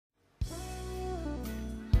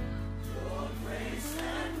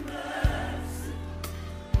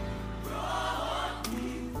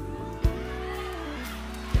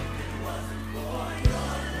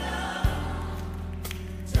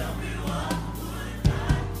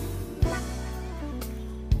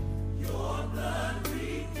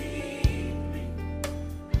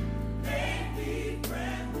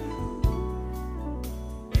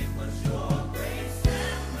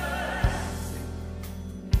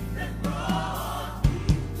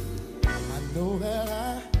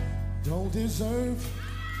deserve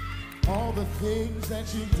all the things that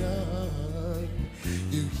you've done.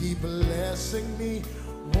 You keep blessing me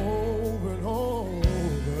over and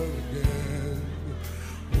over again.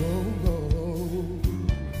 Oh, oh.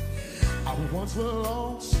 I once was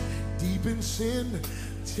lost deep in sin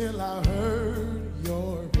till I heard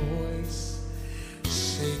your voice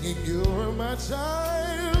singing, "You're my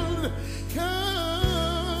child,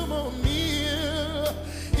 come on near."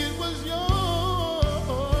 It was your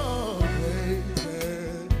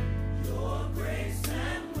grace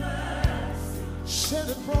and mercy said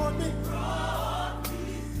it brought me.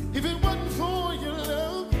 If it wasn't for your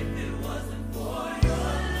love,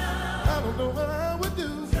 I don't know what I would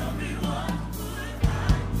do. Tell me what would I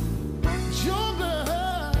do? Your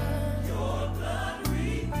blood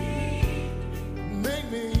redeemed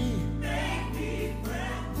me. Make me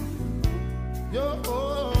brand new. Your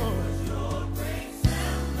grace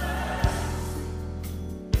and mercy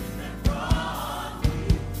that brought me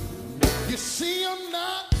through. You see, I'm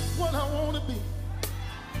not what I want to be,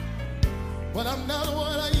 but I'm not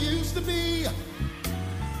what I used to be.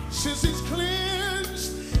 Since He's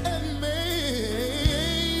cleansed and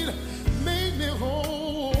made me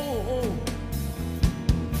whole,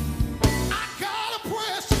 I gotta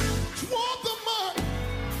press toward the mark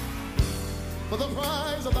for the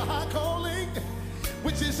prize of the high calling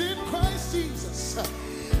which is in Christ Jesus.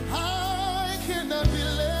 I cannot be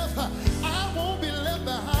left, I won't be left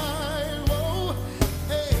behind. Oh,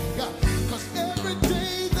 hey, 'cause every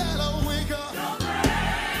day that I wake up,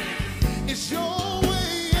 it's your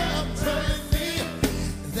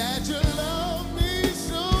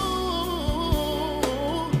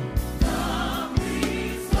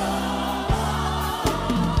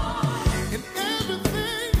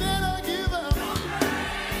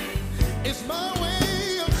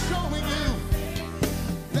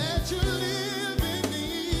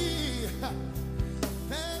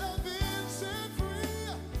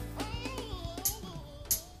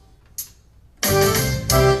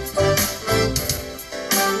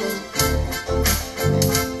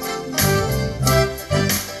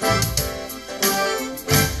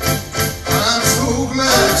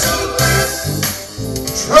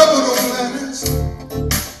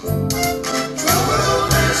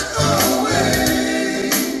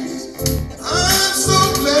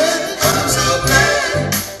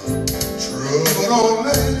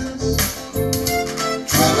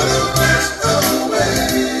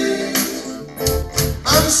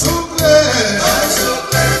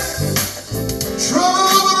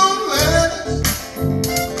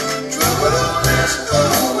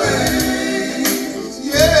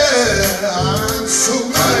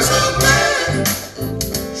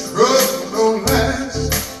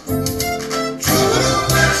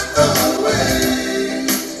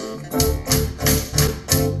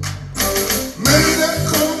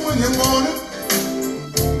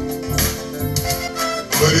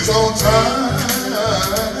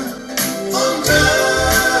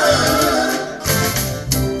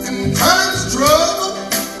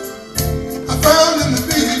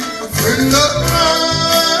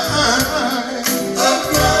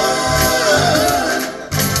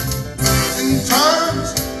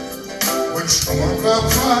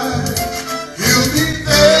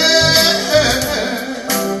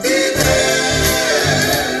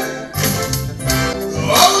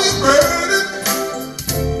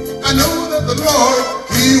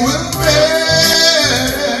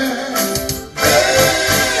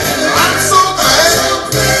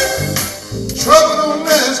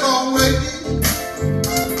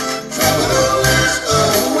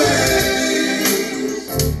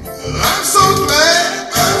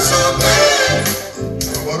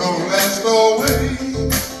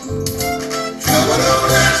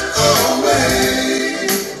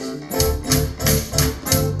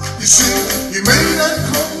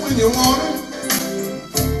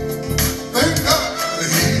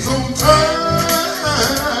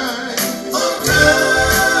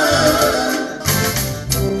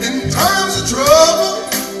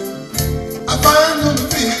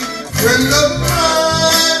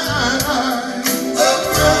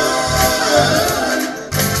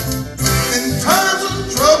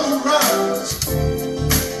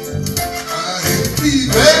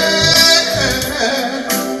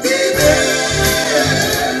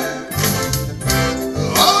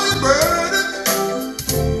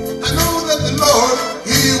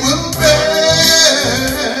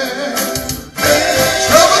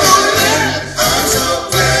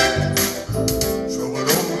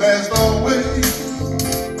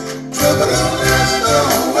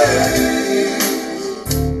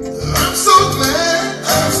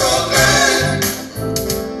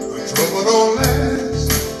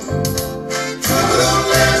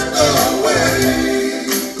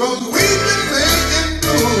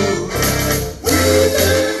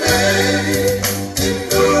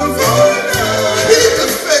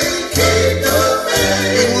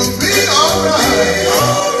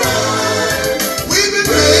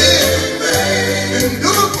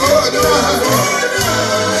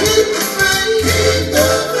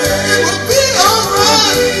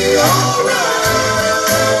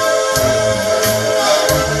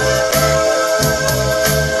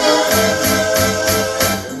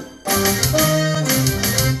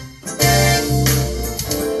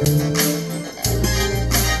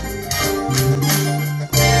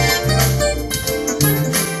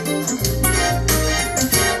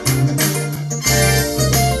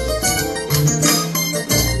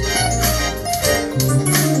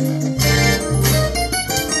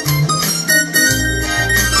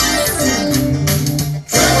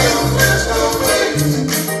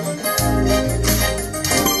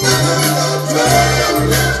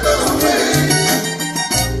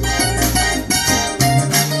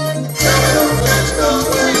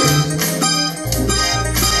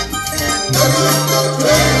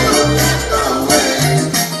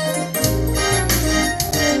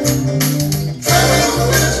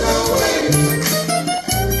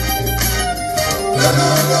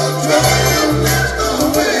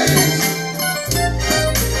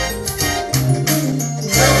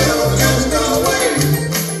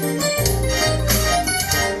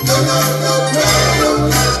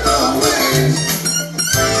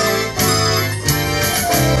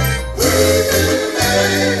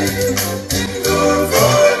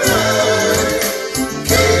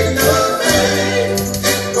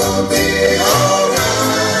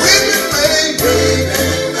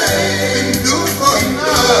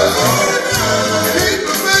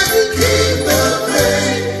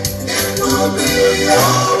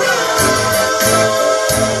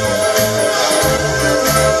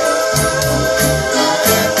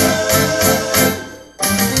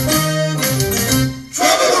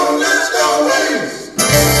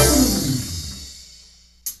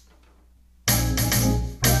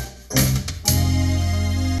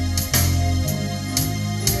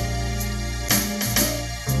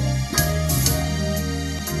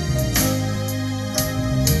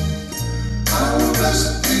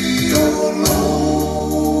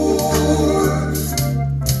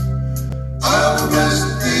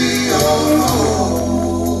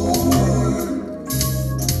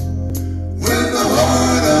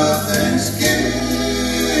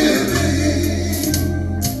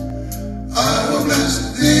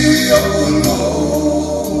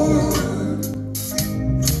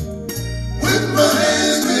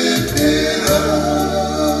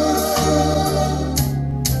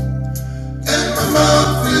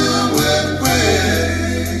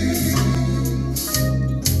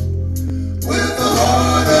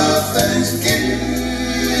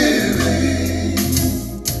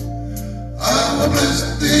will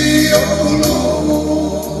bless thee, O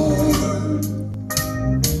Lord.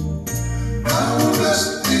 I will bless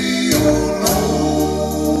thee, O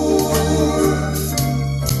Lord.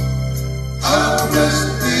 I will bless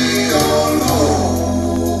thee, O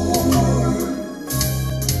Lord,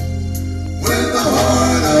 with a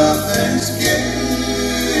heart of thanksgiving.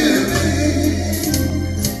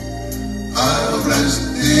 I will bless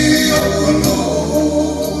thee, O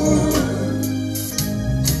Lord,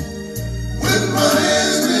 with my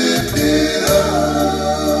hands lifted up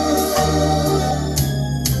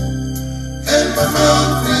and my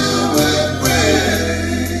mouth filled with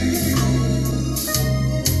praise.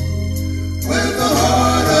 With a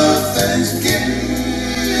heart of thanksgiving,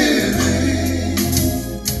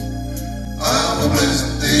 I will bless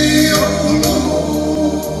thee, O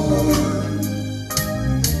Lord.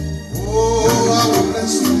 Oh, I will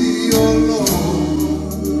bless thee, O Lord.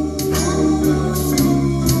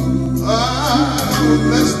 I will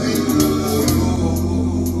bless thee, O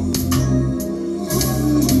Lord,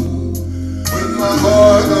 with my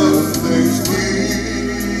heart of thanksgiving.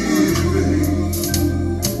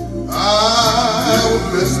 I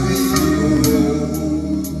will bless thee, O Lord,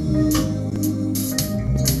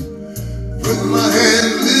 with my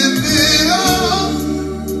hand lifted up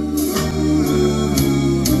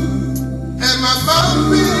and my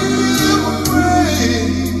mouth filled with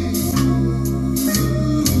praise.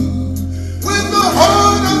 With the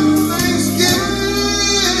heart of thanksgiving,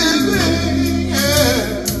 yeah,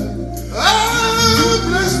 I will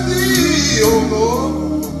bless thee, O Lord.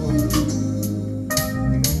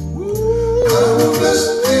 I will bless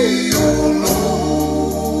thee, O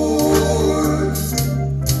Lord.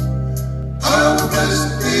 I will bless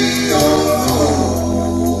thee, O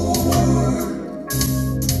Lord,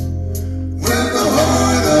 with a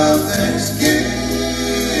heart of thanksgiving.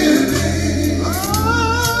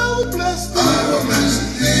 I will bless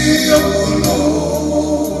thee, O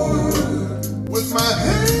Lord, with my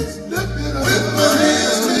hands lifted up. With my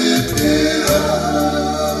hands lifted up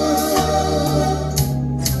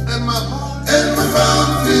and my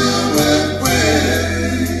mouth filled with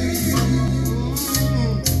praise.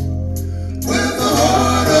 With a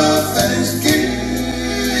heart of thanksgiving,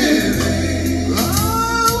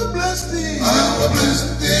 I will bless thee. I will bless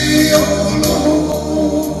thee, O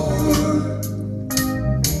Lord.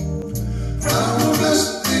 I will bless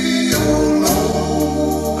thee, O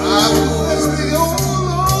Lord. I will bless thee, O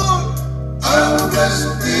Lord. I will bless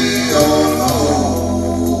thee, O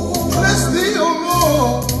Lord. Bless thee, O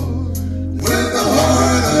Lord, with a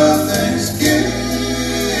heart of thanksgiving.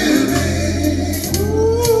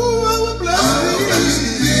 Ooh, I will bless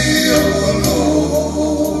thee, O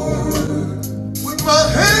Lord, with my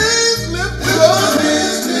hands lifted up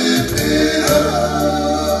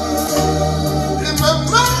and my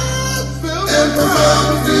mouth filled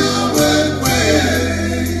with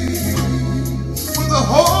praise. With a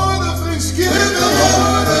heart of thanksgiving,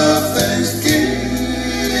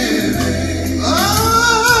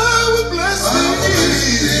 I will bless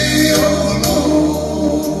thee, O Lord.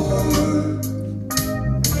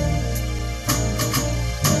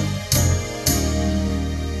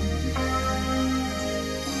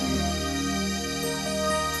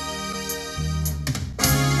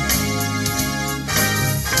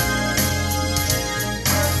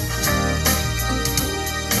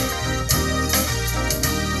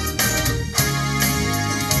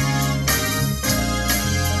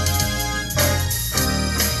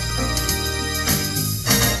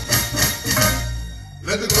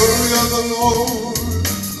 Let the glory of the Lord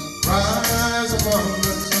rise among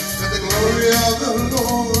us. Let the glory of the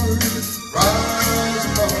Lord rise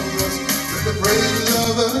among us. Let the praises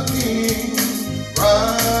of the King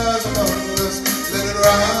rise among us. Let it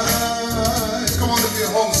rise. Come on, if you're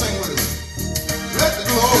home, sing with us. Let the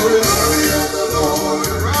glory of the Lord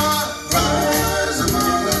rise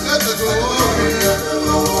among us. Let the glory of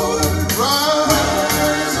the Lord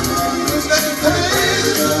rise among us. Let the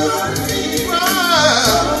praises of the King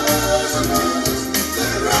rise among us.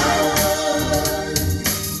 Let it rise.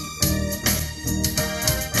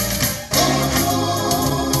 Oh,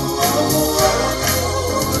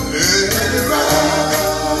 let it rise.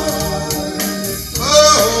 Oh,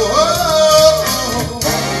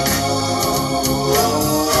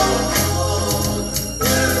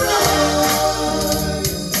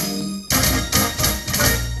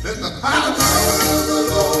 let the power of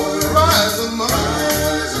the Lord rise among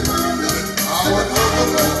us. Power of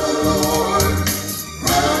the Lord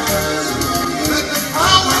rise among us. Let the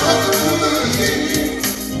power of the King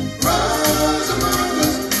rise among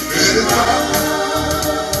us. Let it rise.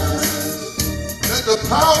 Let the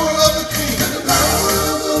power of the King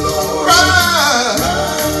rise.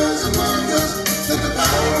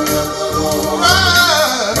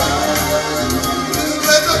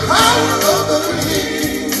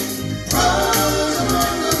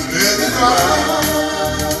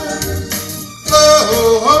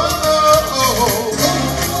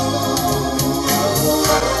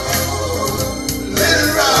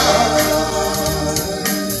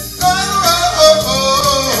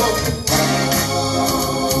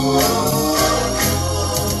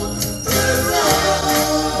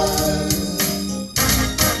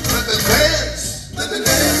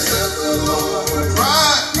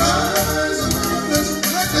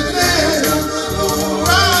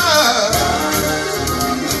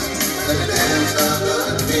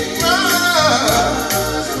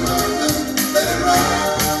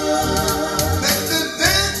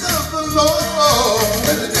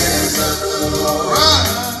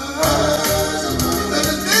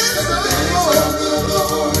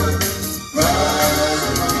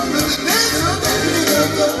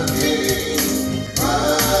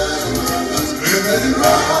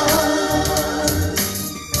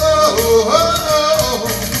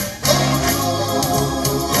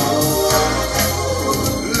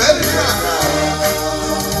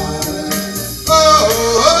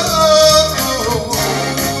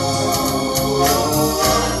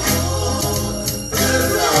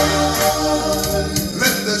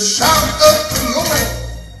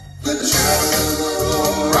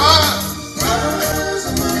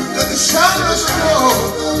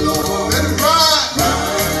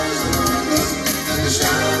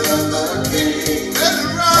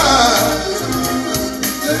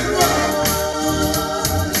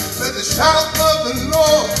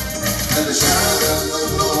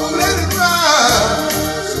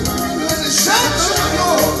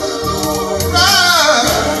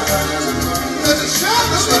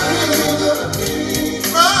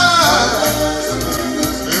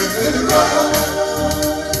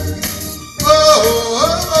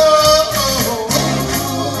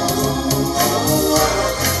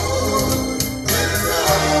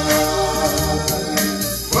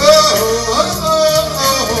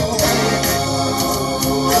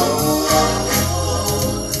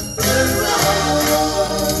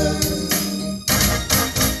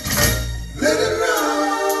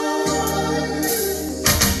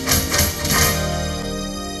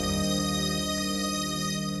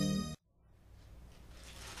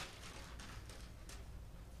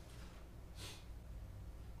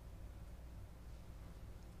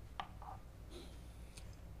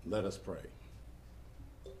 Let us pray.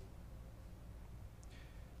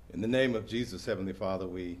 In the name of Jesus, Heavenly Father,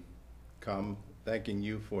 we come thanking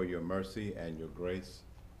you for your mercy and your grace,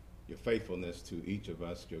 your faithfulness to each of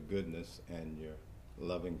us, your goodness and your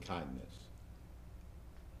loving kindness.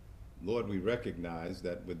 Lord, we recognize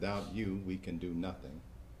that without you, we can do nothing.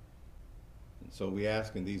 And so we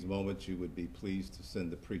ask in these moments you would be pleased to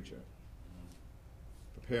send the preacher.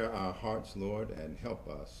 Prepare our hearts, Lord, and help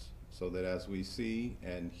us so that as we see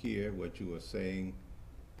and hear what you are saying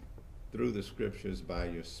through the scriptures by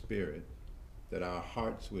your Spirit, that our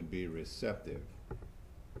hearts would be receptive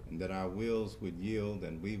and that our wills would yield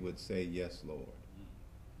and we would say, yes, Lord.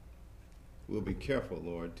 We'll be careful,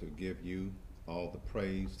 Lord, to give you all the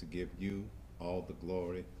praise, to give you all the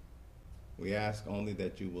glory. We ask only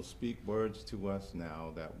that you will speak words to us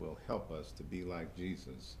now that will help us to be like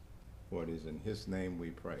Jesus. For it is in his name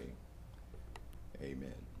we pray.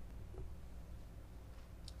 Amen.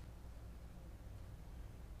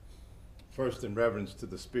 First, in reverence to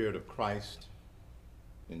the Spirit of Christ,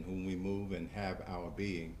 in whom we move and have our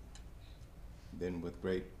being. Then with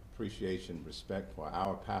great appreciation and respect for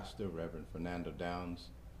our pastor, Reverend Fernando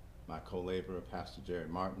Downs, my co-laborer, Pastor Jerry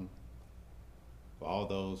Martin, for all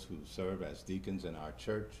those who serve as deacons in our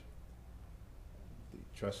church, the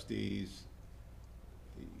trustees,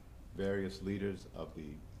 the various leaders of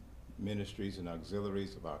the ministries and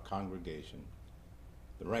auxiliaries of our congregation,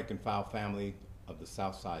 the rank and file family of the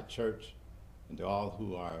Southside Church, and to all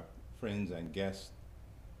who are friends and guests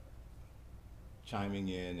chiming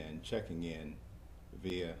in and checking in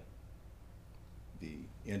via the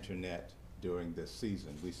internet during this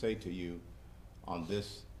season. We say to you on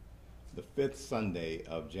this, the 5th Sunday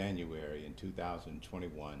of January in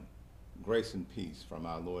 2021, grace and peace from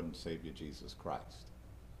our Lord and Savior Jesus Christ.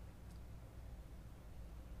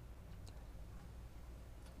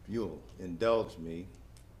 If you'll indulge me,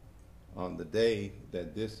 on the day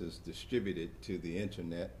that this is distributed to the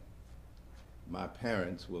internet, my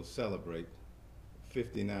parents will celebrate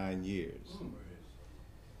 59 years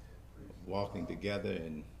walking together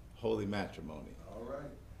in holy matrimony. All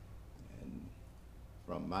right. And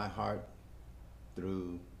from my heart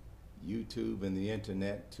through YouTube and the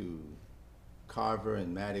internet to Carver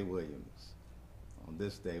and Maddie Williams, on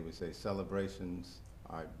this day we say celebrations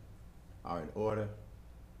are in order.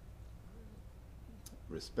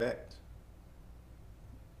 Respect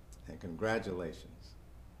and congratulations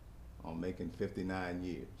on making 59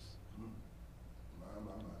 years. My.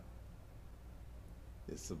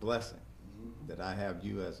 It's a blessing that I have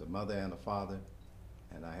you as a mother and a father,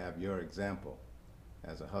 and I have your example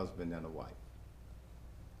as a husband and a wife.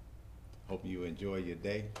 Hope you enjoy your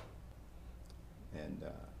day, and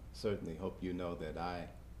certainly hope you know that I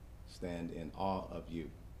stand in awe of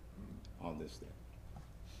you on this day.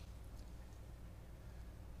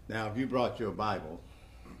 Now, if you brought your Bible,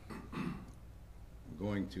 I'm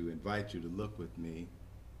going to invite you to look with me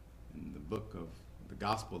in the book of the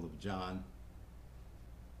Gospel of John,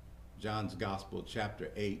 John's Gospel,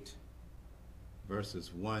 chapter 8,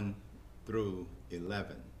 verses 1 through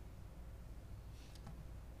 11.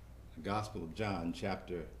 The Gospel of John,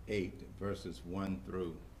 chapter 8, verses 1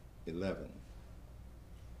 through 11.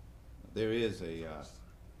 There is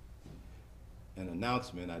an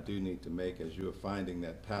announcement I do need to make as you are finding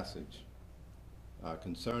that passage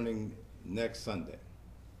concerning next Sunday,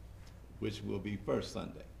 which will be First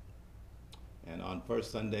Sunday. And on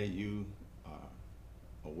First Sunday, you are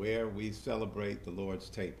aware we celebrate the Lord's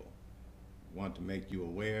table. I want to make you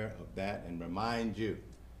aware of that and remind you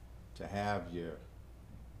to have your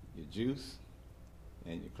juice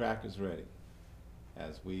and your crackers ready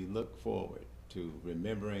as we look forward to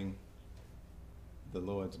remembering the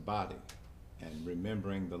Lord's body and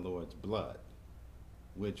remembering the Lord's blood,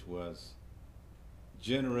 which was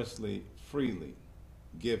generously, freely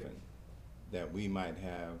given that we might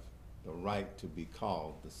have the right to be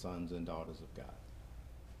called the sons and daughters of God.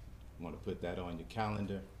 I want to put that on your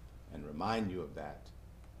calendar and remind you of that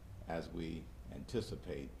as we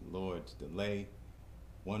anticipate Lord's delay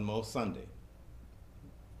one more Sunday,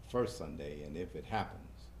 First Sunday, and if it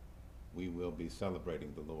happens, we will be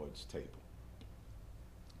celebrating the Lord's table.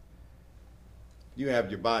 You have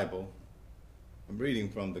your Bible. I'm reading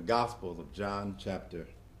from the Gospel of John, chapter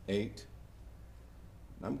 8.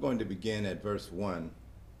 I'm going to begin at verse 1.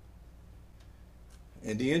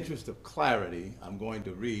 In the interest of clarity, I'm going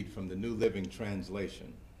to read from the New Living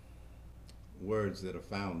Translation, words that are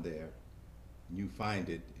found there. You find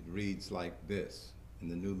it reads like this in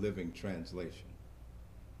the New Living Translation.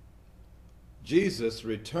 Jesus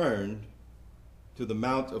returned to the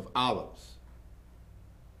Mount of Olives.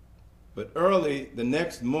 But early the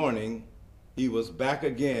next morning, he was back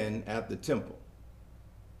again at the temple.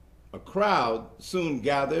 A crowd soon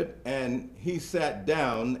gathered, and he sat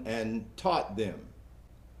down and taught them.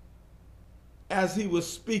 As he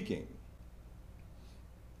was speaking,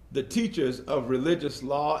 the teachers of religious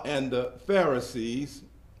law and the Pharisees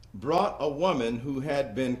brought a woman who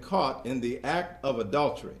had been caught in the act of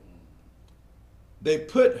adultery. They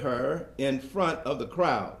put her in front of the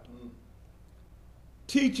crowd.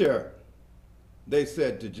 "Teacher," they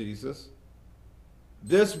said to Jesus,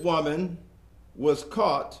 "this woman was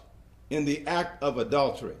caught in the act of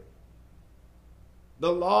adultery.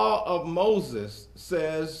 The law of Moses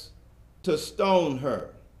says to stone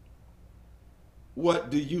her. What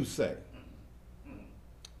do you say?"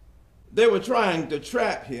 They were trying to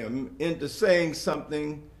trap him into saying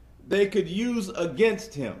something they could use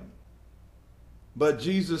against him. But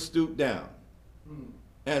Jesus stooped down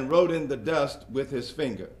and wrote in the dust with his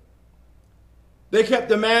finger. They kept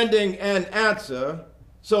demanding an answer,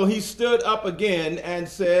 so he stood up again and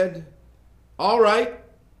said, "All right,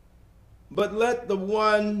 but let the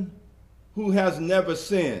one who has never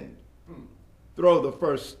sinned throw the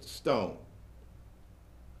first stone."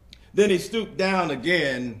 Then he stooped down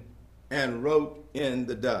again and wrote in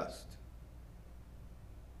the dust.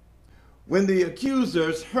 When the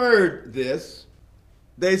accusers heard this,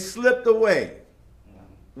 they slipped away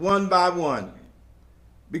one by one,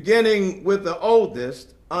 beginning with the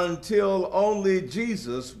oldest, until only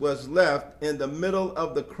Jesus was left in the middle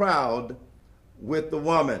of the crowd with the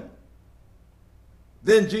woman.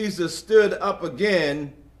 Then Jesus stood up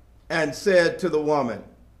again and said to the woman,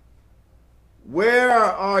 "Where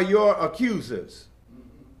are your accusers?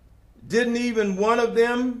 Didn't even one of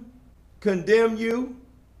them condemn you?"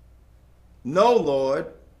 "No,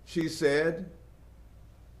 Lord," she said.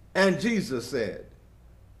 And Jesus said,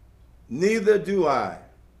 "Neither do I.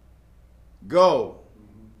 Go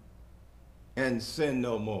and sin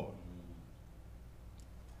no more."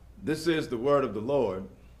 This is the word of the Lord.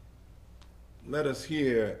 Let us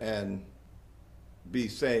hear and be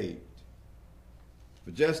saved.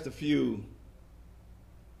 For just a few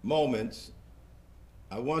moments,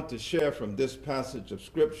 I want to share from this passage of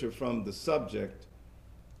Scripture from the subject,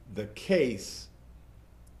 the case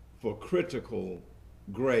for critical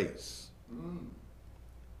grace.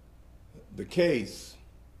 The case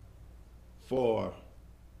for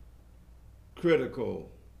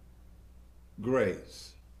critical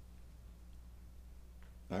grace.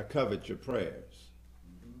 I covet your prayers.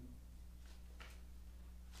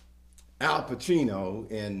 Al Pacino,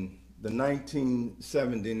 in the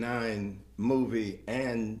 1979 movie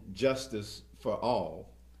And Justice for All,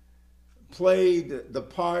 played the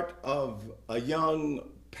part of a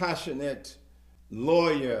young, passionate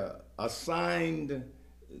lawyer assigned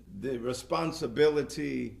the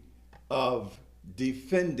responsibility of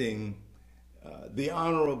defending the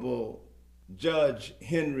Honorable Judge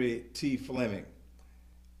Henry T. Fleming.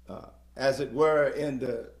 As it were, in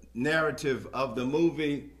the narrative of the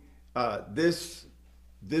movie, this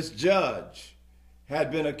judge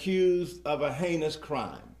had been accused of a heinous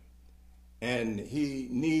crime, and he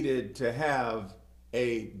needed to have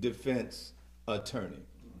a defense attorney.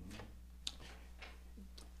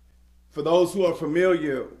 For those who are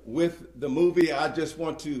familiar with the movie, I just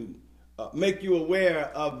want to make you aware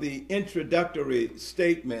of the introductory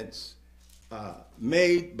statements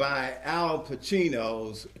made by Al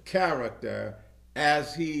Pacino's character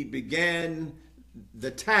as he began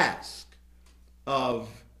the task of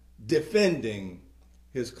defending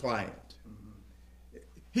his client.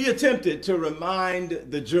 He attempted to remind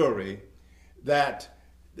the jury that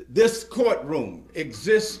this courtroom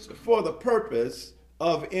exists for the purpose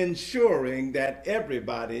of ensuring that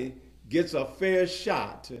everybody gets a fair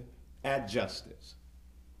shot at justice.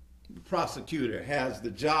 The prosecutor has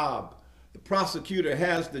the job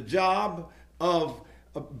of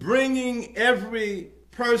bringing every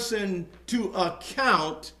person to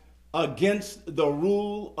account against the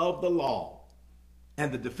rule of the law.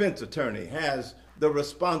 And the defense attorney has the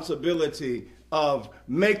responsibility of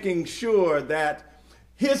making sure that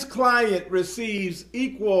his client receives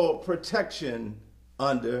equal protection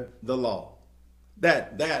under the law.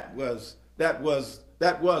 That was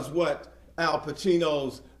what Al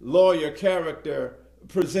Pacino's lawyer character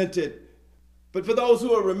presented. But for those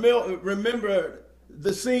who remember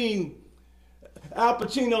the scene, Al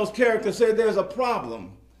Pacino's character said there's a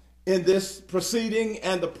problem in this proceeding,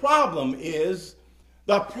 and the problem is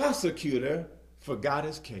the prosecutor forgot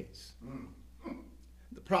his case.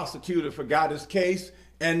 The prosecutor forgot his case,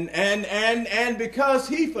 and because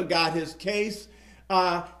he forgot his case,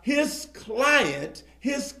 his client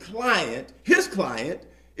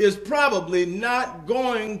is probably not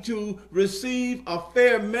going to receive a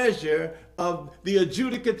fair measure of the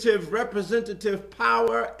adjudicative, representative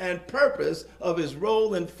power and purpose of his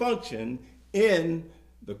role and function in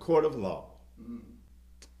the court of law.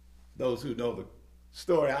 Those who know the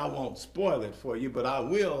story, I won't spoil it for you, but I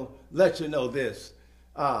will let you know this.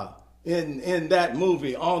 In that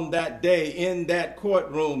movie, on that day, in that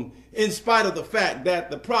courtroom, in spite of the fact that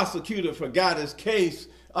the prosecutor forgot his case,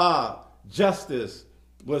 justice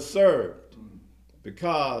was served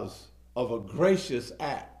because of a gracious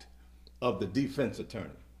act of the defense attorney.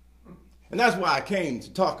 And that's why I came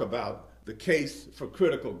to talk about the case for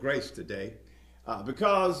critical grace today,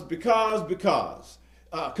 because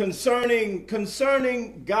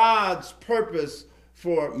concerning God's purpose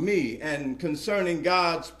for me and concerning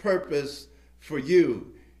God's purpose for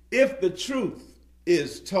you, if the truth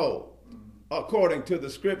is told, according to the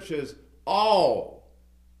scriptures, all,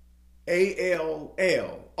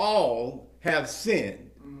 A-L-L, all have sinned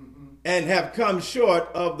and have come short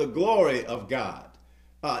of the glory of God.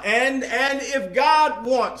 And if God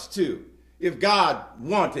wants to, if God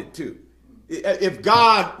wanted to, if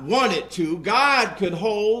God wanted to, God could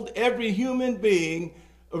hold every human being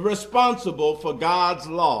responsible for God's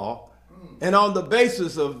law, and on the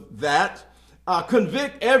basis of that,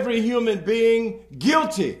 convict every human being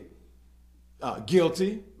guilty of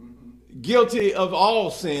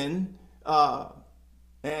all sin,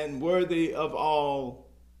 and worthy of all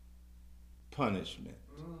punishment.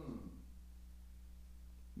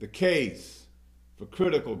 The case for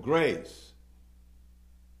critical grace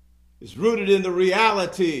is rooted in the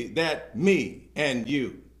reality that me and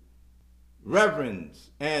you, reverends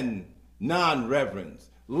and non-reverends,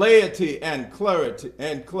 laity and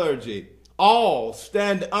clergy, all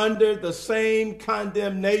stand under the same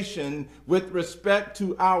condemnation with respect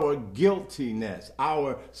to our guiltiness,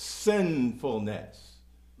 our sinfulness.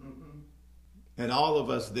 And all of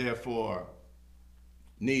us, therefore,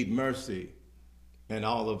 need mercy, and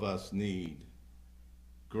all of us need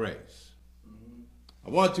grace. I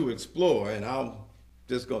want to explore, and I'm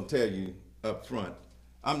just going to tell you up front,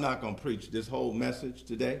 I'm not going to preach this whole message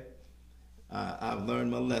today. I've learned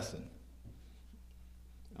my lesson.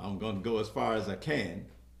 I'm going to go as far as I can,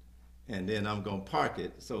 and then I'm going to park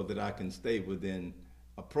it so that I can stay within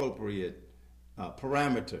appropriate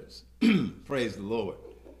parameters. Praise the Lord.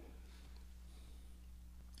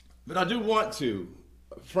 But I do want to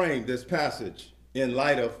frame this passage in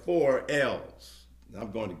light of 4 L's.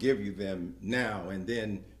 I'm going to give you them now and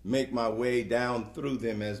then make my way down through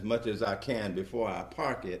them as much as I can before I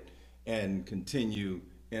park it and continue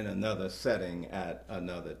in another setting at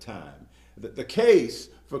another time. The case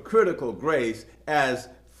for critical grace, as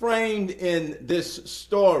framed in this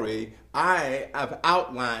story, I have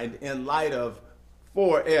outlined in light of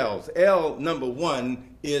 4 L's. L number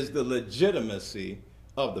 1 is the legitimacy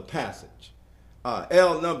of the passage.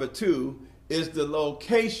 L number 2 is the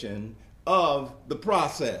location of the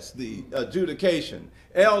process, the adjudication.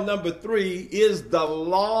 L number 3 is the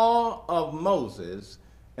law of Moses.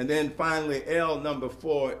 And then finally, L number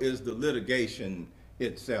 4 is the litigation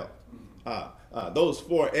itself. Those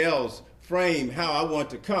 4 L's frame how I want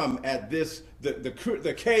to come at this,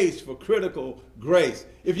 the case for critical grace.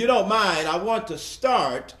 If you don't mind, I want to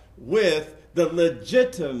start with the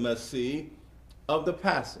legitimacy of the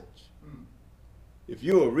passage. If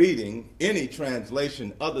you are reading any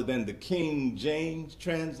translation other than the King James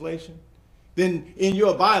translation, then in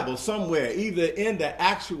your Bible somewhere, either in the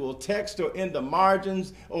actual text or in the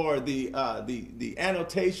margins or the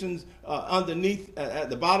annotations underneath at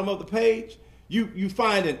the bottom of the page, you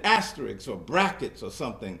find an asterisk or brackets or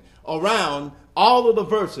something around all of the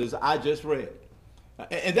verses I just read.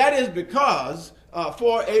 And that is because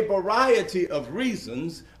for a variety of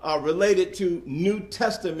reasons related to New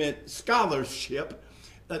Testament scholarship,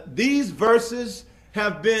 these verses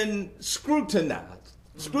have been scrutinized,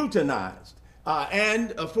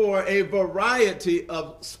 and for a variety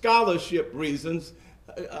of scholarship reasons,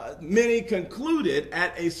 many concluded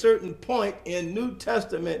at a certain point in New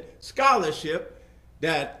Testament scholarship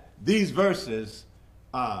that these verses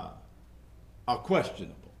are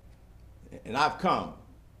questionable. And I've come,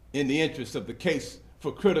 in the interest of the case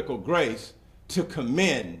for critical grace, to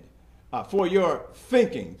commend for your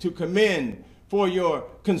thinking, to commend for your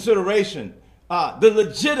consideration the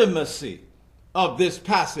legitimacy of this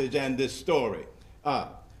passage and this story.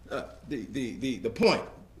 The point,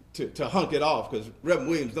 to hunk it off, because Reverend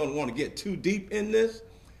Williams don't want to get too deep in this,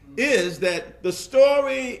 is that the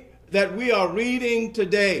story that we are reading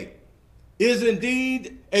today is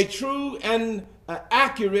indeed a true and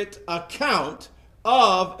accurate account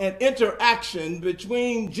of an interaction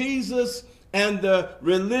between Jesus and the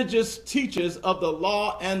religious teachers of the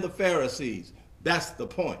law and the Pharisees. That's the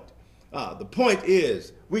point. The point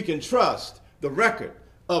is we can trust the record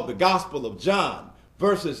of the Gospel of John,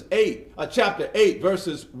 chapter 8,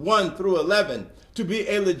 verses 1 through 11, to be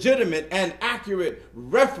a legitimate and accurate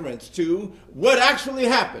reference to what actually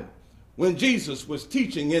happened when Jesus was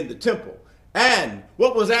teaching in the temple and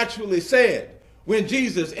what was actually said when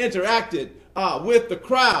Jesus interacted with the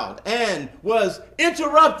crowd and was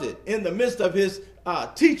interrupted in the midst of his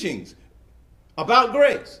teachings about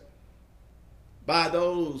grace by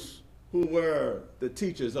those who were the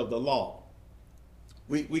teachers of the law.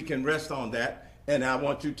 We can rest on that, and I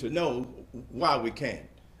want you to know why we can.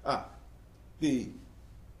 The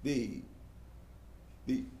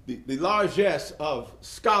largesse of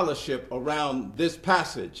scholarship around this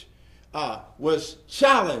passage was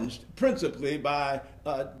challenged principally by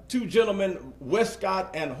two gentlemen,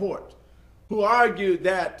 Westcott and Hort, who argued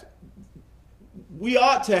that we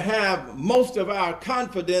ought to have most of our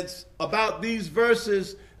confidence about these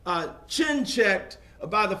verses chin-checked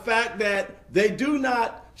by the fact that they do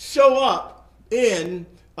not show up in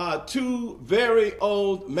two very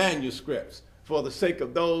old manuscripts. For the sake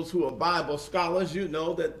of those who are Bible scholars, you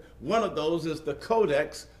know that one of those is the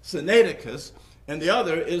Codex Sinaiticus, and the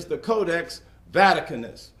other is the Codex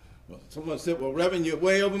Vaticanus. Well, someone said, well, Reverend, you're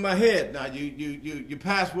way over my head. Now, you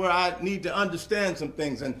pass where I need to understand some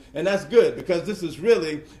things, and that's good, because this is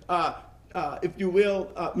really, if you will,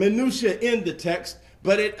 minutia in the text,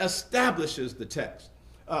 but it establishes the text.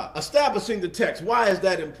 Establishing the text. Why is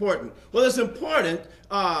that important? Well, it's important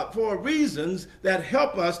for reasons that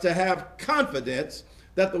help us to have confidence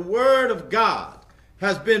that the Word of God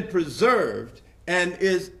has been preserved and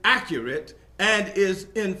is accurate and is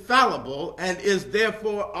infallible and is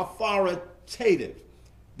therefore authoritative.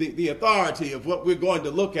 The authority of what we're going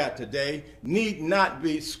to look at today need not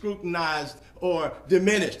be scrutinized or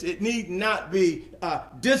diminished. It need not be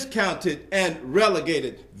discounted and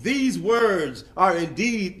relegated. These words are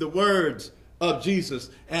indeed the words of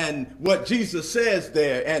Jesus, and what Jesus says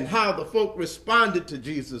there and how the folk responded to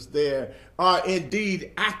Jesus there are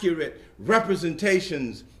indeed accurate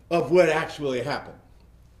representations of what actually happened.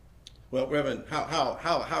 Well, Reverend, how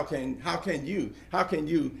can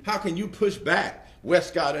you push back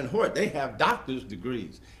Westcott and Hort? They have doctor's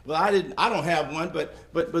degrees. Well, I don't have one,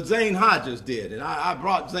 but Zane Hodges did, and I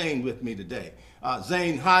brought Zane with me today.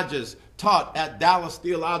 Zane Hodges taught at Dallas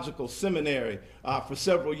Theological Seminary for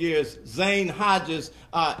several years. Zane Hodges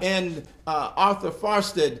and Arthur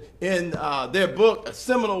Farsted, in their book, a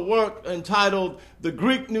seminal work entitled The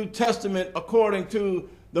Greek New Testament According to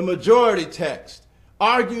the Majority Text,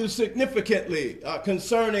 argues significantly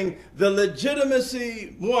concerning the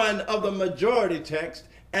legitimacy, one, of the majority text,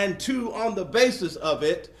 and two, on the basis of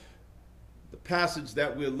it, the passage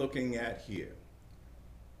that we're looking at here.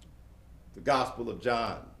 The Gospel of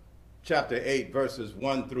John, chapter 8, verses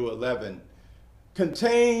 1 through 11,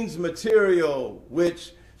 contains material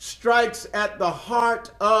which strikes at the heart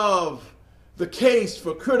of the case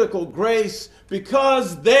for critical grace,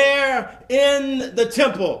 because there in the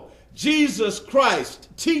temple, Jesus Christ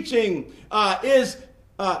teaching is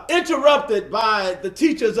interrupted by the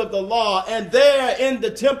teachers of the law, and there in the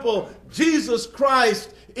temple, Jesus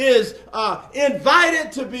Christ is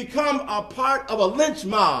invited to become a part of a lynch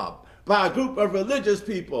mob by a group of religious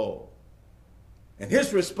people. And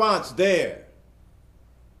his response there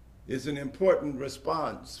is an important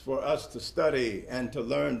response for us to study and to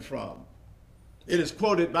learn from. It is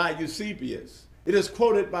quoted by Eusebius. It is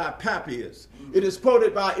quoted by Papias. It is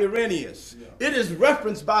quoted by Irenaeus. It is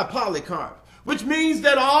referenced by Polycarp, which means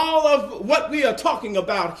that all of what we are talking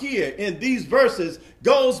about here in these verses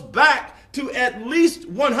goes back to at least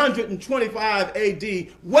 125 AD,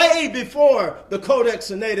 way before the Codex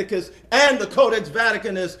Sinaiticus and the Codex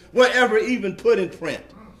Vaticanus were ever even put in print.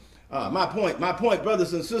 My point,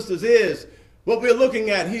 brothers and sisters, is what we're looking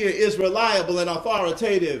at here is reliable and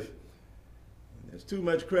authoritative. There's too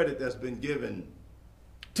much credit that's been given,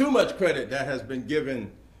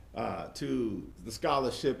 to the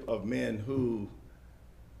scholarship of men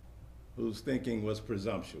whose thinking was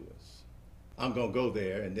presumptuous. I'm going to go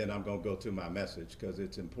there, and then I'm going to go to my message, because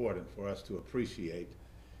it's important for us to appreciate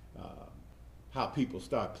how people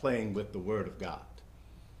start playing with the Word of God.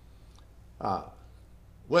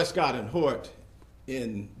 Westcott and Hort,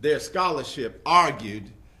 in their scholarship,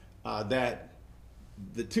 argued that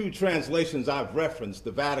the two translations I've referenced,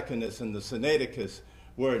 the Vaticanus and the Sinaiticus,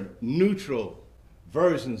 were neutral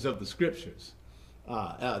versions of the scriptures,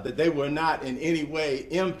 that they were not in any way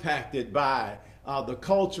impacted by the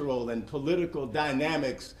cultural and political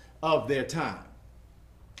dynamics of their time.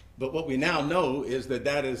 But what we now know is that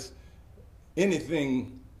that is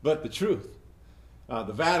anything but the truth.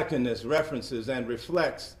 The Vatican references and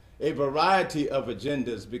reflects a variety of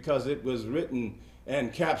agendas because it was written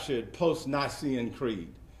and captured post-Nicene Creed.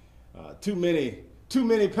 Too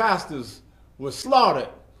many pastors were slaughtered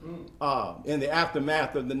in the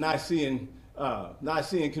aftermath of the Nicene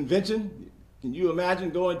Convention. Can you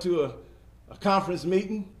imagine going to a conference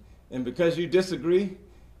meeting and because you disagree,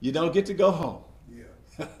 you don't get to go home?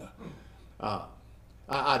 Yeah.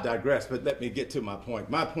 I digress, but let me get to my point.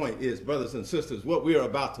 My point is, brothers and sisters, what we are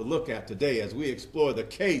about to look at today as we explore the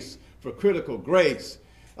case for critical grace,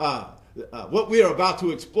 what we are about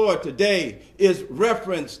to explore today is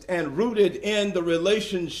referenced and rooted in the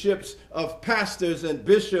relationships of pastors and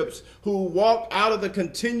bishops who walk out of the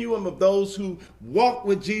continuum of those who walk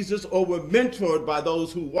with Jesus or were mentored by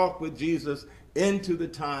those who walk with Jesus into the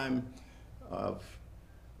time of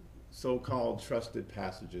so-called trusted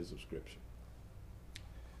passages of Scripture.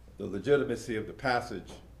 The legitimacy of the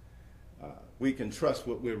passage, we can trust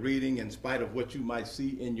what we're reading in spite of what you might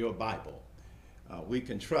see in your Bible. We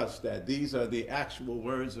can trust that these are the actual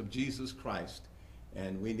words of Jesus Christ,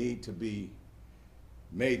 and we need to be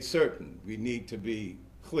made certain, we need to be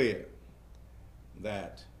clear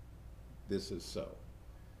that this is so.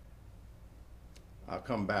 I'll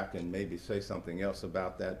come back and maybe say something else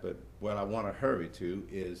about that, but what I want to hurry to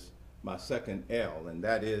is my second L, and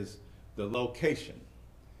that is the location.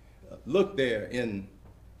 Look there in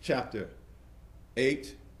chapter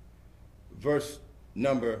 8, verse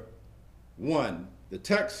number 1. The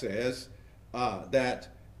text says that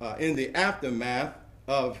in the aftermath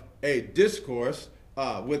of a discourse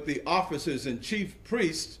with the officers and chief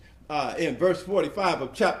priests, in verse 45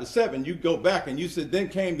 of chapter 7, you go back and you said, then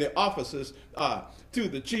came the officers to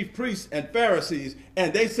the chief priests and Pharisees,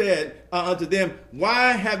 and they said unto them,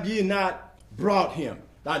 why have ye not brought him?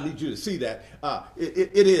 I need you to see that.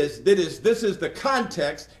 This is the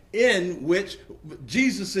context in which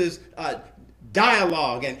Jesus's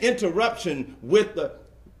dialogue and interruption with the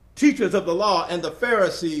teachers of the law and the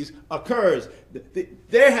Pharisees occurs.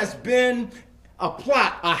 There has been a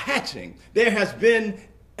plot, a hatching. There has been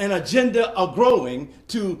an agenda of growing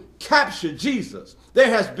to capture Jesus. There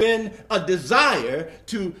has been a desire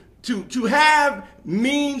to have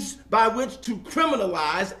means by which to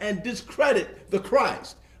criminalize and discredit the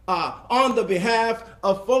Christ on the behalf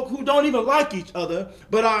of folk who don't even like each other,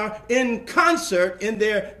 but are in concert in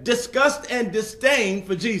their disgust and disdain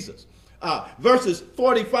for Jesus. Verses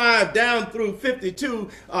 45 down through 52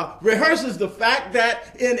 rehearses the fact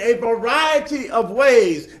that in a variety of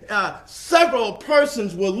ways, several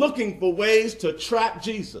persons were looking for ways to trap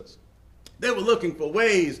Jesus. They were looking for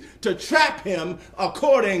ways to trap him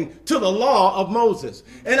according to the law of Moses.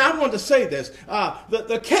 And I want to say this,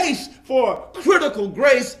 the case for critical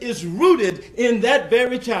grace is rooted in that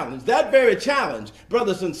very challenge,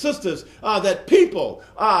 brothers and sisters, that people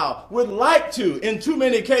would like to, in too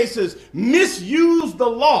many cases, misuse the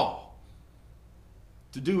law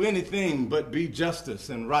to do anything but be justice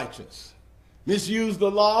and righteous. Misuse the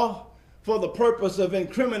law for the purpose of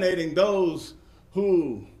incriminating those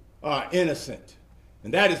who are innocent.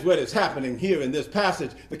 And that is what is happening here in this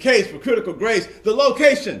passage. The case for critical grace, the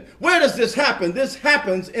location. Where does this happen? This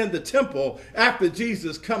happens in the temple after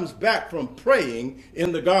Jesus comes back from praying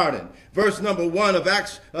in the garden. Verse number 1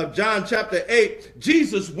 of John chapter 8,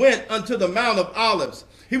 Jesus went unto the Mount of Olives.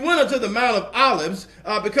 He went unto the Mount of Olives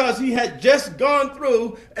because he had just gone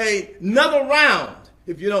through another round,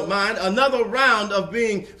 if you don't mind, another round of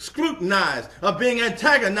being scrutinized, of being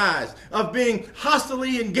antagonized, of being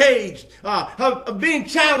hostilely engaged, of being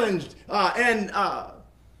challenged, and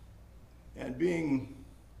being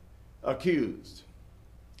accused.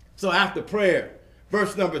 So after prayer,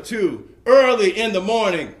 verse number 2, early in the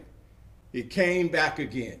morning, he came back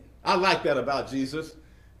again. I like that about Jesus.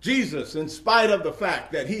 Jesus, in spite of the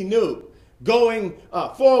fact that he knew going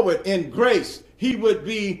forward in grace, he would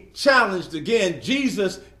be challenged again.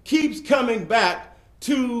 Jesus keeps coming back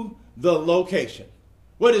to the location.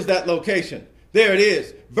 What is that location? There it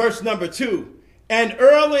is. Verse number 2. And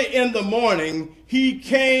early in the morning, he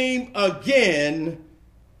came again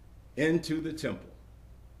into the temple.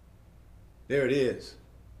 There it is.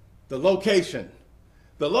 The location.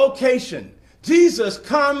 The location. Jesus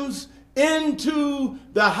comes into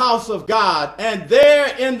the house of God, and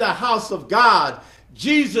there in the house of God,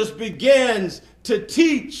 Jesus begins to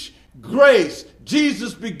teach grace.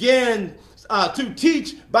 Jesus began to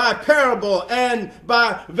teach by parable and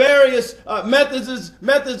by various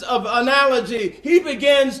methods of analogy. He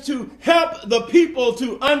begins to help the people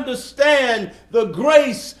to understand the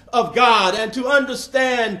grace of God and to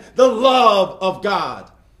understand the love of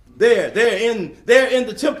God. They're in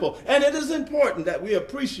the temple. And it is important that we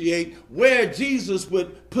appreciate where Jesus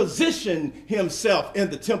would position himself in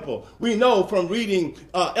the temple. We know from reading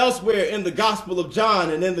elsewhere in the Gospel of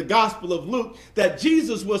John and in the Gospel of Luke that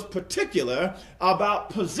Jesus was particular about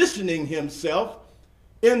positioning himself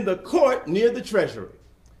in the court near the treasury.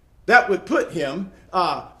 That would put him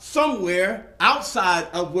somewhere outside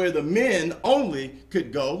of where the men only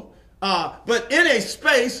could go, but in a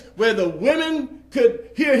space where the women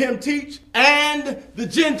could hear him teach and the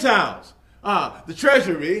Gentiles. The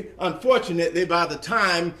treasury, unfortunately, by the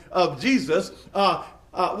time of Jesus,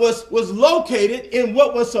 was located in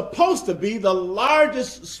what was supposed to be the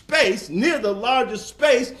largest space, near the largest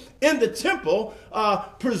space in the temple,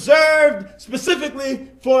 preserved specifically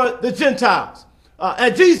for the Gentiles.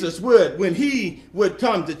 And Jesus would, when he would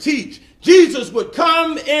come to teach, Jesus would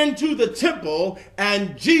come into the temple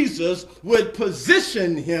and Jesus would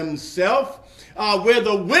position himself where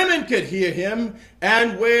the women could hear him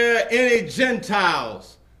and where any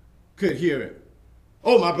Gentiles could hear him.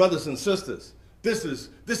 Oh, my brothers and sisters, this is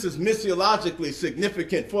missiologically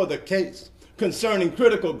significant for the case concerning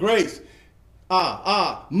critical grace.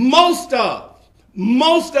 Most of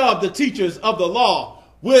the teachers of the law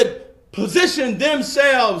would position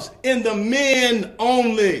themselves in the men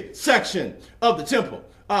only section of the temple,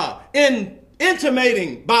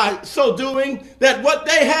 intimating by so doing that what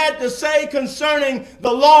they had to say concerning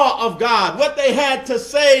the law of God, what they had to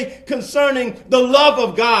say concerning the love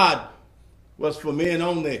of God was for men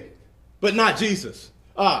only, but not Jesus.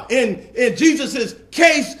 In Jesus's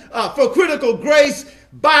case for critical grace,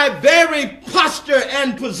 by very posture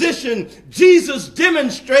and position, Jesus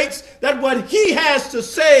demonstrates that what he has to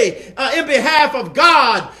say in behalf of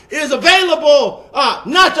God is available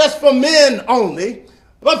not just for men only,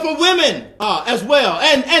 but for women as well.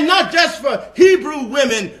 And not just for Hebrew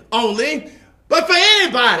women only, but for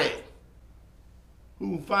anybody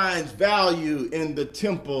who finds value in the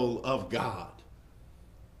temple of God.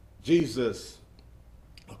 Jesus,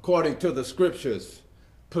 according to the scriptures,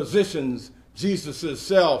 positions Jesus'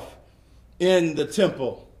 self in the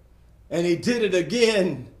temple. And he did it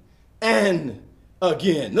again and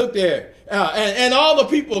again. Look there. And all the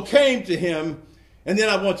people came to him. And then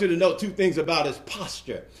I want you to note two things about his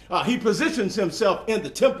posture. He positions himself in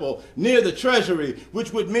the temple near the treasury,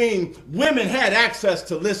 which would mean women had access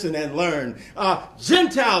to listen and learn.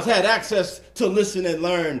 Gentiles had access to listen and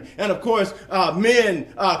learn. And of course,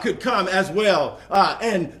 men could come as well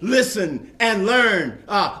and listen and learn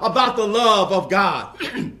about the love of God.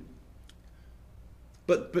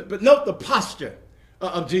 But note the posture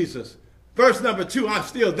of Jesus. Verse number 2, I'm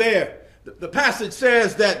still there. The passage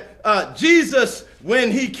says that Jesus,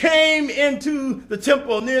 when he came into the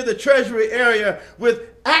temple near the treasury area with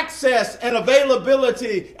accessibility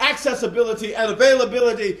and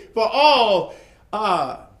availability for all,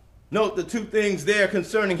 note the two things there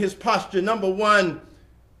concerning his posture. Number one,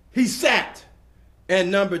 he sat.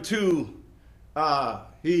 And number two,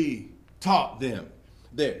 he taught them.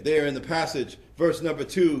 There in the passage, verse number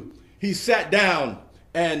 2, he sat down.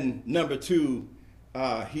 And number 2,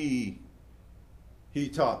 he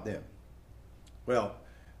taught them. Well,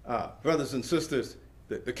 brothers and sisters,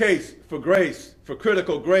 the case for grace, for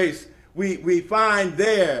critical grace, we find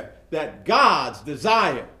there that God's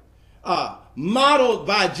desire, modeled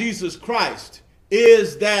by Jesus Christ,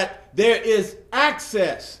 is that there is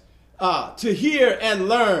access to hear and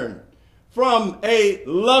learn from a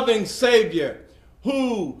loving Savior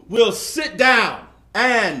who will sit down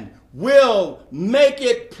and will make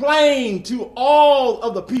it plain to all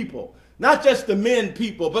of the people. Not just the men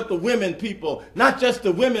people, but the women people. Not just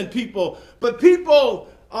the women people, but people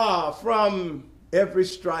from every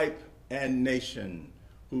stripe and nation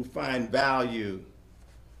who find value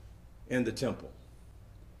in the temple.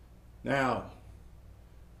 Now,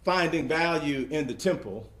 finding value in the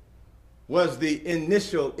temple was the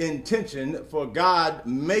initial intention for God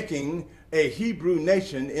making a Hebrew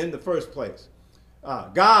nation in the first place.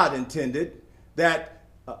 God intended that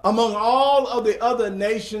among all of the other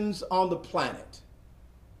nations on the planet,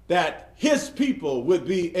 that his people would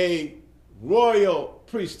be a royal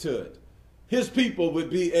priesthood. His people would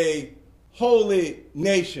be a holy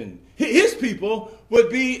nation. His people would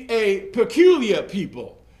be a peculiar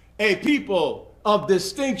people, a people of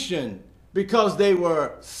distinction because they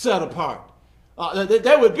were set apart.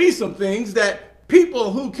 There would be some things that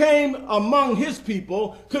people who came among his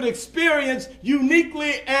people could experience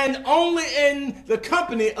uniquely and only in the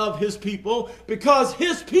company of his people because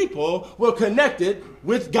his people were connected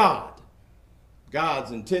with God.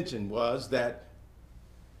 God's intention was that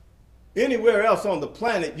anywhere else on the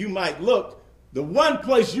planet you might look, the one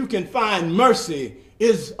place you can find mercy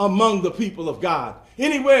is among the people of God.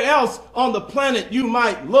 Anywhere else on the planet you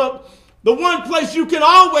might look, the one place you can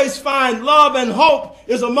always find love and hope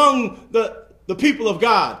is among the people of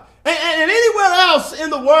God. And anywhere else in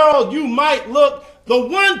the world you might look, the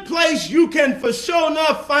one place you can for sure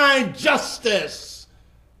enough find justice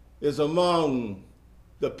is among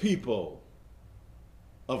the people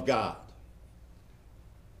of God.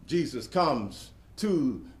 Jesus comes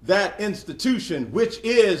to that institution, which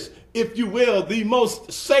is, if you will, the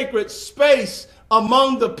most sacred space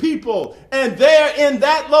among the people. And there in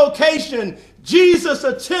that location, Jesus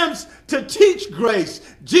attempts to teach grace.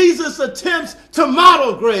 Jesus attempts to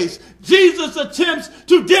model grace. Jesus attempts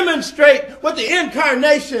to demonstrate what the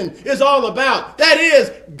incarnation is all about. That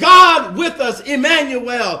is, God with us,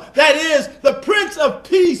 Emmanuel. That is, the Prince of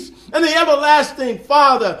Peace and the everlasting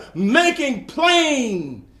Father, making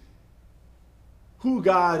plain who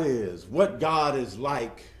God is, what God is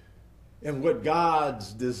like, and what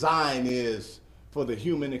God's design is for the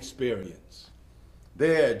human experience.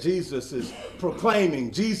 There, Jesus is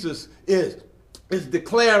proclaiming, Jesus is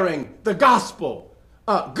declaring the gospel,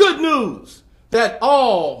 good news, that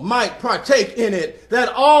all might partake in it, that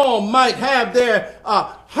all might have their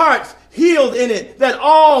hearts healed in it, that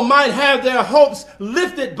all might have their hopes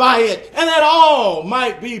lifted by it, and that all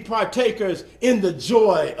might be partakers in the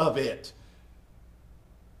joy of it.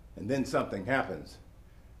 And then something happens.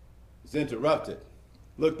 It's interrupted.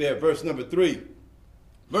 Look there, verse number 3.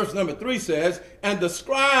 Verse number 3 says, "And the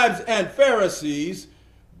scribes and Pharisees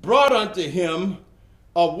brought unto him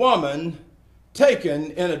a woman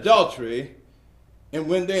taken in adultery, and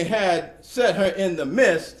when they had set her in the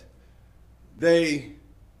midst, they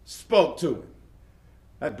spoke to him."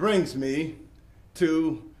 That brings me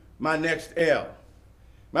to my next L.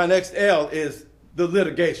 My next L is the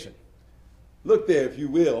litigation. Look there, if you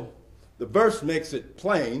will. The verse makes it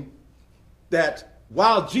plain that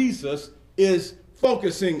while Jesus is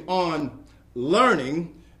focusing on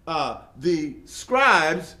learning, the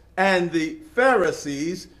scribes and the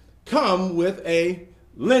Pharisees come with a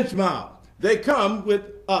lynch mob. They come with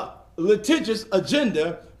a litigious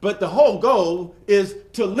agenda, but the whole goal is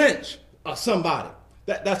to lynch somebody.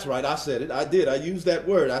 That's right, I said it. I did. I used that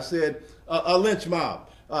word. I said a lynch mob.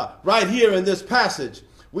 Right here in this passage,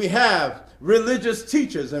 we have religious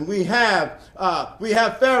teachers and we have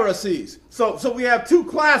Pharisees. So we have two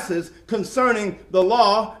classes concerning the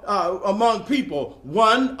law among people.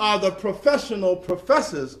 One are the professional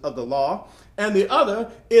professors of the law, and the other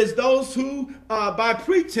is those who, by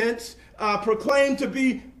pretense, proclaim to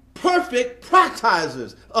be perfect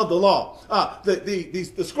practicers of the law.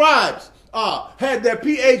 The scribes had their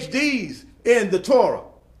PhDs in the Torah.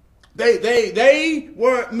 They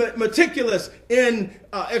were meticulous in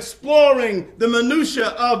exploring the minutia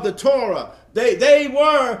of the Torah. They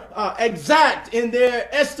were exact in their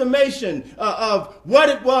estimation of what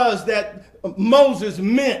it was that Moses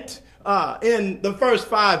meant in the first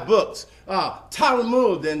 5 books.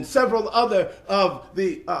 Talmud and several other of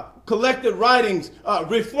the collected writings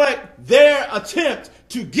reflect their attempt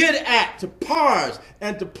to get at, to parse,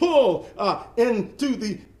 and to pull into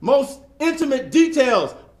the most intimate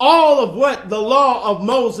details all of what the law of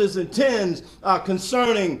Moses intends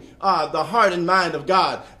concerning the heart and mind of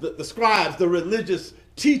God. The scribes, the religious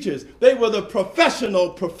teachers, they were the professional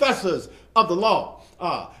professors of the law.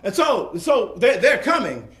 And so they're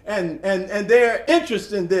coming, and their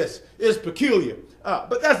interest in this is peculiar.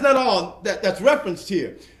 But that's not all that's referenced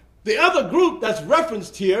here. The other group that's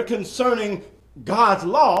referenced here concerning God's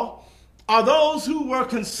law are those who were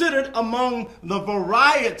considered among the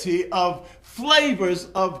variety of flavors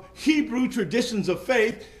of Hebrew traditions of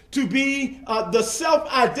faith to be the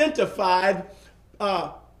self-identified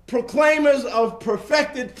proclaimers of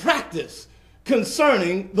perfected practice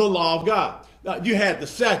concerning the law of God. You had the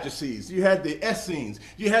Sadducees, you had the Essenes,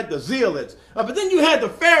 you had the Zealots, but then you had the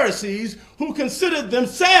Pharisees who considered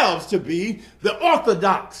themselves to be the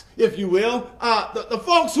orthodox, if you will, the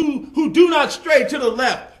folks who do not stray to the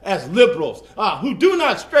left as liberals, who do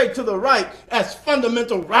not stray to the right as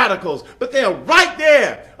fundamental radicals, but they are right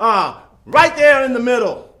there in the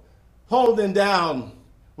middle, holding down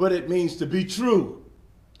what it means to be true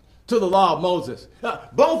to the law of Moses.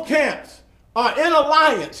 Both camps are in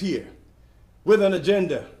alliance here, with an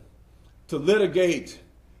agenda to litigate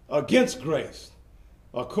against grace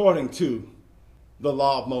according to the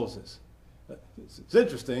law of Moses. It's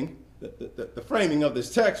interesting that the framing of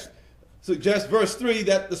this text suggests, verse 3,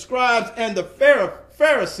 that the scribes and the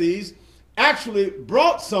Pharisees actually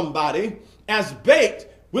brought somebody as bait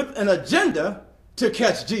with an agenda to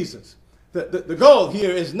catch Jesus. The goal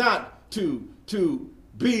here is not to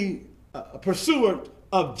be a pursuer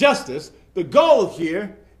of justice, the goal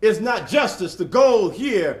here is not justice. The goal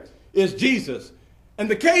here is Jesus. And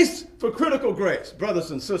the case for critical grace,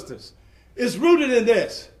 brothers and sisters, is rooted in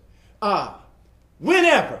this.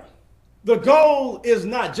 Whenever the goal is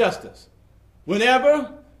not justice,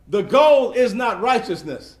 whenever the goal is not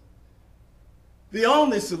righteousness, the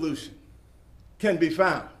only solution can be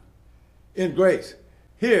found in grace.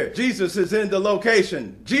 Here, Jesus is in the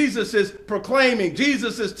location. Jesus is proclaiming.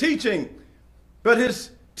 Jesus is teaching. But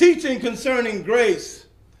his teaching concerning grace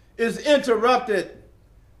is interrupted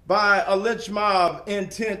by a lynch mob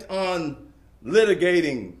intent on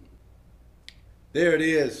litigating. There it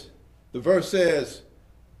is. The verse says,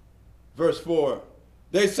 verse 4,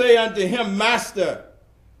 they say unto him, Master,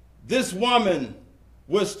 this woman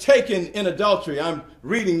was taken in adultery. I'm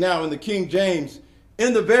reading now in the King James,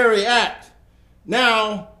 in the very act.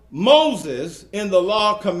 Now, Moses in the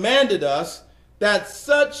law commanded us that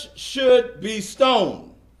such should be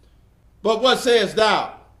stoned. But what sayest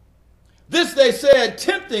thou? This they said,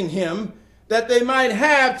 tempting him, that they might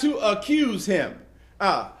have to accuse him.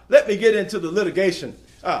 Let me get into the litigation.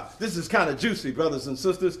 This is kind of juicy, brothers and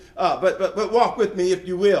sisters, but walk with me if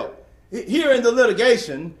you will. Here in the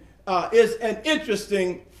litigation is an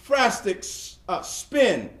interesting, phrastic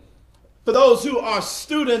spin. For those who are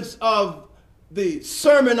students of the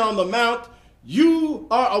Sermon on the Mount, you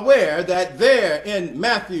are aware that there in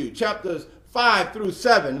Matthew chapters 5 through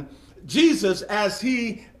 7, Jesus, as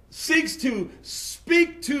he seeks to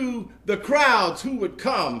speak to the crowds who would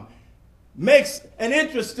come, makes an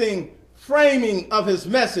interesting framing of his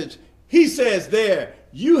message. He says there,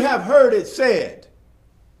 you have heard it said,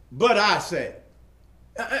 but I say.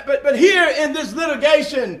 But here in this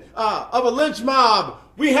litigation of a lynch mob,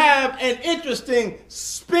 we have an interesting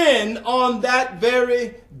spin on that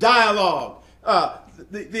very dialogue.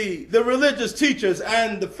 The religious teachers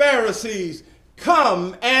and the Pharisees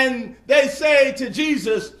come and they say to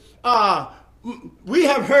Jesus, we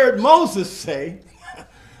have heard Moses say,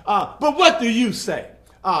 but what do you say?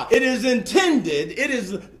 It is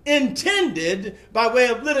intended by way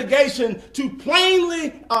of litigation to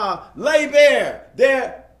plainly lay bare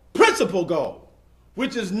their principal goal,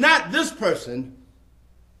 which is not this person,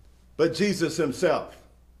 but Jesus himself.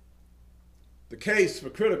 The case for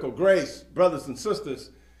critical grace, brothers and sisters,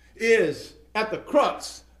 is at the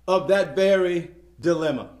crux of that very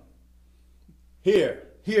dilemma. Here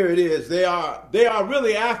it is. They are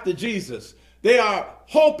really after Jesus. They are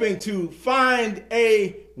hoping to find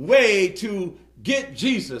a way to get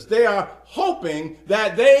Jesus. They are hoping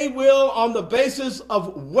that they will, on the basis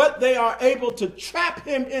of what they are able to trap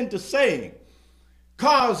him into saying,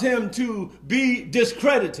 cause him to be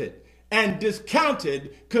discredited and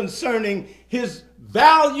discounted concerning his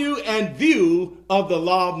value and view of the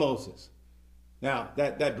law of Moses. Now,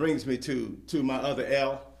 that brings me to my other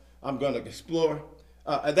L I'm going to explore.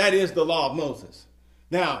 That is the law of Moses.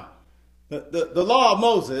 Now, the law of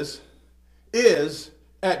Moses is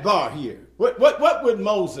at bar here. What would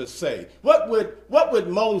Moses say? What would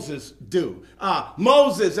Moses do?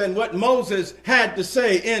 Moses and what Moses had to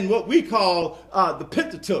say in what we call the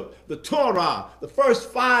Pentateuch, the Torah, the first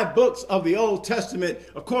 5 books of the Old Testament,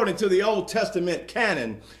 according to the Old Testament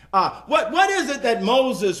canon. What is it that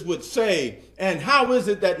Moses would say, and how is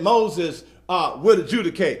it that Moses would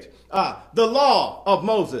adjudicate? The law of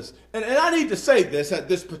Moses. And I need to say this at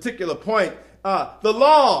this particular point. The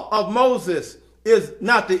law of Moses is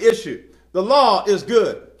not the issue. The law is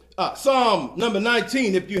good. Psalm number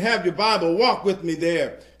 19, if you have your Bible, walk with me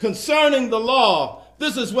there. Concerning the law,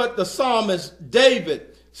 this is what the psalmist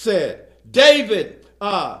David said. David,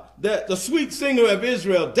 the sweet singer of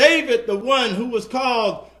Israel, David, the one who was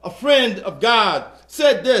called a friend of God,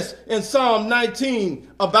 said this in Psalm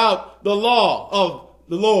 19 about the law of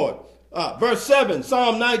the Lord. Verse 7,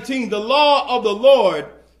 Psalm 19, the law of the Lord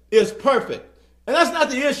is perfect. And that's not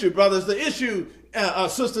the issue, brothers. The issue,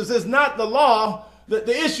 sisters, is not the law. The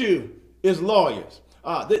issue is lawyers.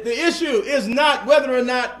 The issue is not whether or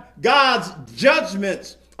not God's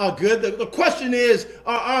judgments are good. The question is,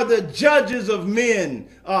 are the judges of men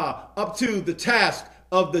up to the task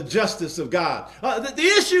of the justice of God?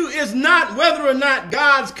 The issue is not whether or not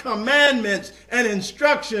God's commandments and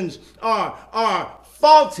instructions are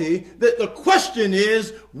faulty. The question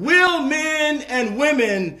is, will men and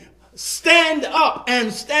women stand up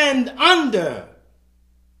and stand under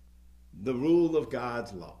the rule of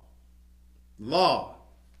God's law? Law,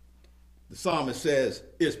 the psalmist says,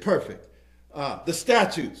 is perfect. The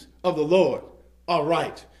statutes of the Lord are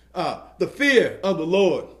right. The fear of the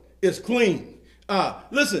Lord is clean.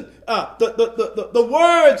 Listen, the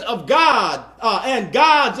words of God and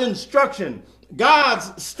God's instruction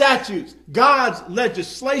God's statutes, God's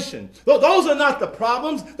legislation. Those are not the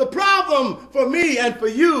problems. The problem for me and for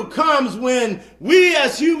you comes when we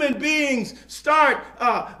as human beings start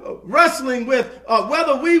wrestling with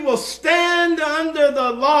whether we will stand under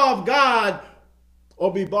the law of God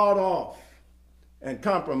or be bought off and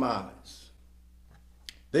compromise.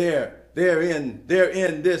 They're in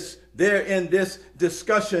this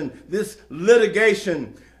discussion, this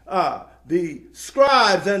litigation. The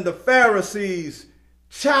scribes and the Pharisees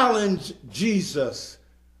challenge Jesus.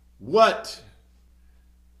 What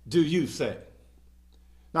do you say?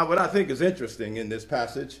 Now, what I think is interesting in this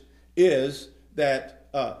passage is that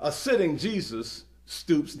a sitting Jesus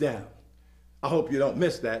stoops down. I hope you don't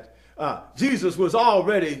miss that. Jesus was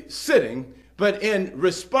already sitting, but in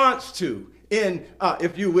response to,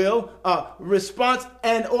 if you will, response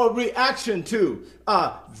and or reaction to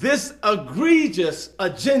this egregious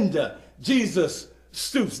agenda, Jesus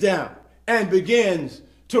stoops down and begins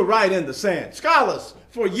to write in the sand. Scholars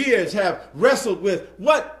for years have wrestled with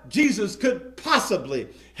what Jesus could possibly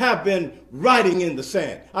have been writing in the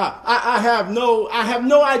sand. I have no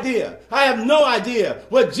idea. I have no idea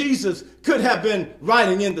what Jesus could have been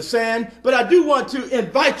writing in the sand, but I do want to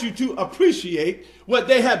invite you to appreciate what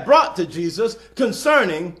they had brought to Jesus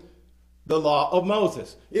concerning the law of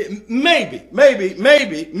Moses. Maybe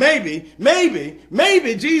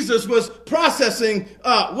Jesus was processing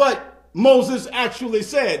what Moses actually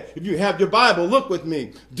said. If you have your Bible, look with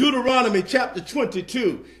me. Deuteronomy chapter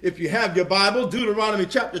 22. If you have your Bible, Deuteronomy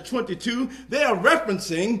chapter 22, they are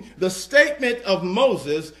referencing the statement of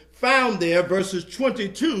Moses found there, verses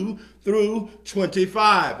 22 through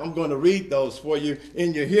 25. I'm going to read those for you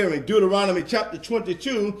in your hearing. Deuteronomy chapter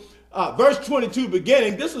 22, verse 22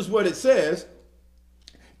 beginning, this is what it says.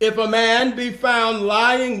 If a man be found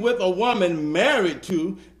lying with a woman married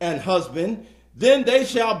to an husband, then they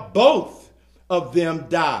shall both of them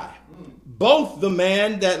die. Both the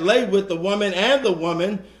man that lay with the woman and the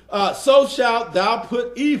woman, so shalt thou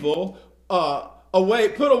put away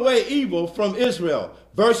evil from Israel.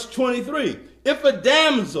 Verse 23, if a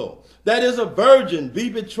damsel that is a virgin be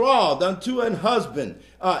betrothed unto an husband,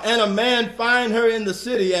 and a man find her in the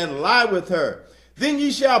city and lie with her, then ye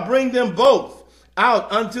shall bring them both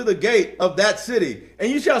out unto the gate of that city,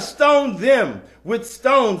 and ye shall stone them with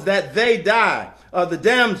stones that they die. The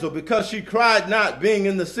damsel, because she cried not, being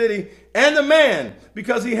in the city, and the man,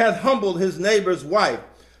 because he hath humbled his neighbor's wife.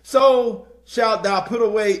 So shalt thou put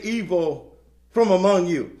away evil from among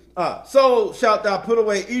you. So shalt thou put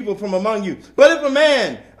away evil from among you. But if a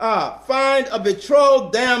man find a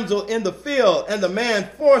betrothed damsel in the field, and the man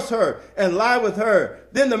force her and lie with her,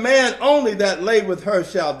 then the man only that lay with her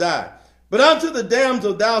shall die. But unto the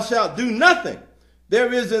damsel thou shalt do nothing.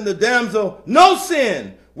 There is in the damsel no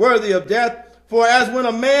sin worthy of death. For as when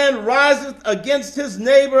a man riseth against his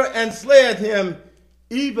neighbor and slayeth him,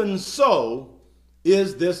 even so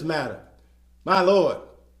is this matter. My Lord,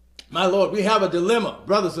 we have a dilemma,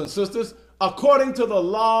 brothers and sisters. According to the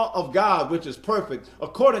law of God, which is perfect,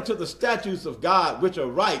 according to the statutes of God, which are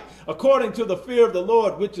right, according to the fear of the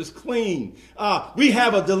Lord, which is clean, we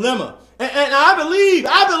have a dilemma. And I believe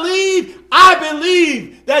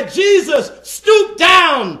that Jesus stooped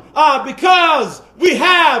down because we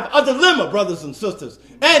have a dilemma, brothers and sisters.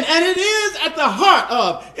 And it is at the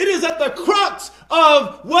heart it is at the crux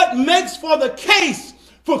of what makes for the case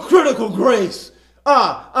for critical grace.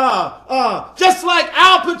 Just like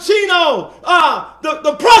Al Pacino,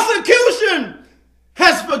 the prosecution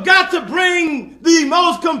has forgot to bring the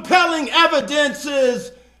most compelling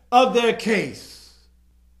evidences of their case.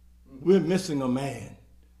 We're missing a man.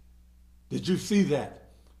 Did you see that?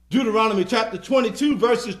 Deuteronomy chapter 22,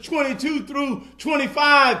 verses 22 through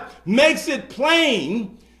 25 makes it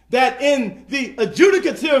plain that in the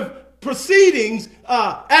adjudicative proceedings,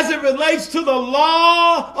 as it relates to the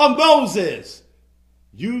law of Moses,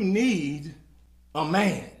 you need a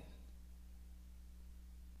man.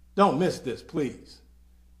 Don't miss this, please.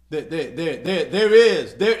 There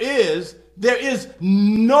is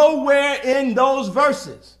nowhere in those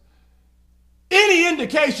verses any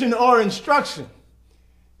indication or instruction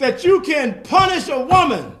that you can punish a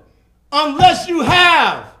woman unless you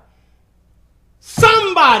have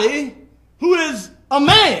somebody who is a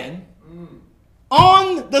man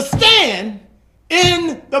on the stand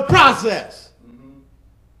in the process.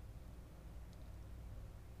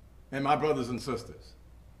 And my brothers and sisters,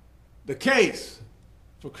 the case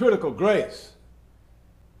for critical grace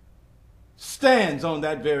stands on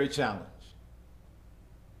that very challenge.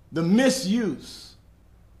 The misuse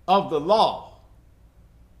of the law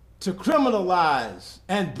to criminalize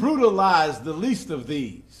and brutalize the least of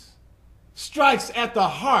these strikes at the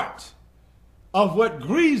heart of what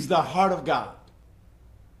grieves the heart of God.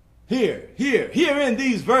 Here in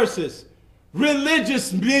these verses,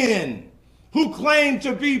 religious men who claim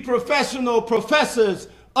to be professional professors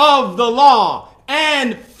of the law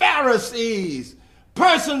and Pharisees,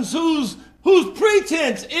 persons whose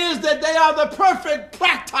pretense is that they are the perfect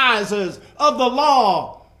practicers of the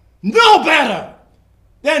law, know better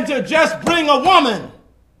than to just bring a woman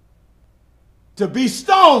to be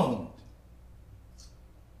stoned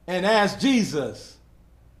and ask Jesus,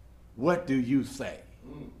 what do you say?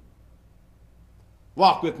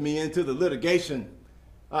 Walk with me into the litigation.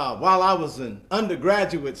 While I was an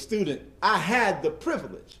undergraduate student, I had the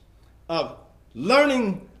privilege of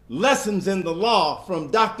learning lessons in the law from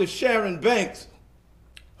Dr. Sharon Banks,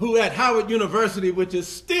 who at Howard University, which is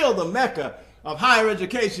still the mecca of higher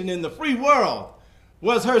education in the free world,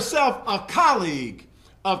 was herself a colleague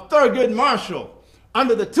of Thurgood Marshall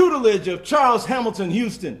under the tutelage of Charles Hamilton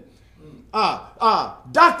Houston.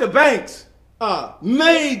 Dr. Banks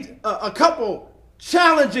made a couple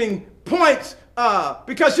challenging points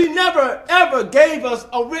because she never, ever gave us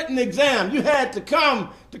a written exam. You had to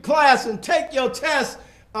come to class and take your test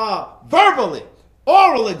verbally,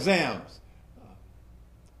 oral exams.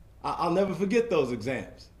 I'll never forget those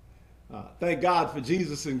exams. Thank God for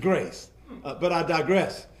Jesus and grace. But I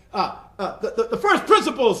digress. The first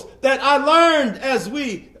principles that I learned as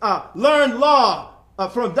we learned law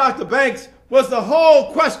from Dr. Banks was the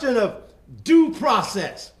whole question of due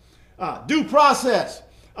process. Due process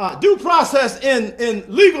in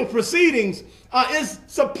legal proceedings is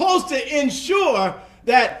supposed to ensure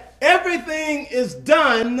that everything is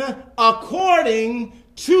done according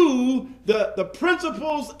to the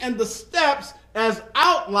principles and the steps as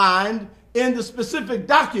outlined in the specific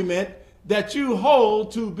document that you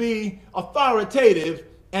hold to be authoritative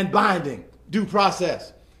and binding. Due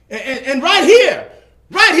process. And right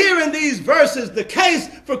here in these verses, the case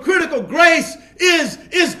for critical grace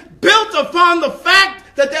is built upon the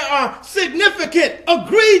fact that there are significant,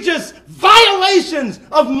 egregious violations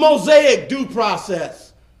of Mosaic due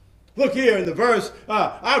process. Look here in the verse.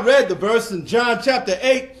 I read the verse in John chapter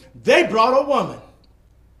 8. They brought a woman.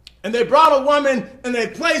 And they brought a woman and they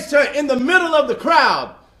placed her in the middle of the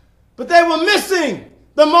crowd. But they were missing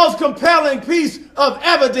the most compelling piece of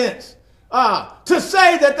evidence. To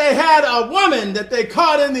say that they had a woman that they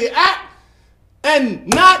caught in the act and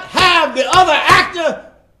not have the other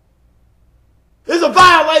actor is a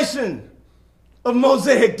violation of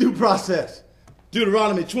Mosaic due process.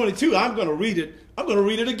 Deuteronomy 22, I'm going to read it. I'm going to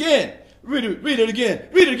read it again. Read it again.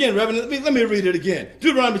 Read it again, Reverend. Let me read it again.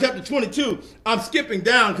 Deuteronomy chapter 22. I'm skipping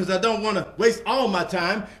down because I don't want to waste all my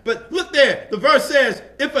time. But look there. The verse says,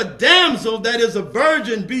 if a damsel that is a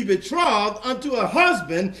virgin be betrothed unto a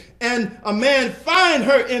husband, and a man find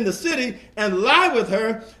her in the city and lie with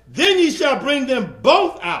her, then ye shall bring them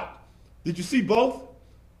both out. Did you see both?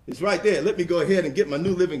 It's right there. Let me go ahead and get my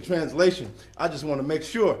New Living Translation. I just want to make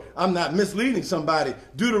sure I'm not misleading somebody.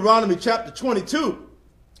 Deuteronomy chapter 22.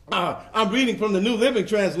 I'm reading from the New Living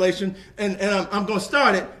Translation, and I'm going to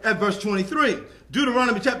start it at verse 23.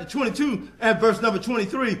 Deuteronomy chapter 22 at verse number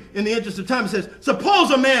 23. In the interest of time, it says,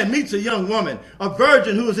 suppose a man meets a young woman, a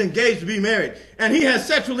virgin who is engaged to be married, and he has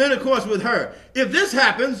sexual intercourse with her. If this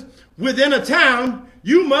happens within a town,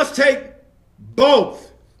 you must take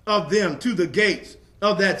both of them to the gates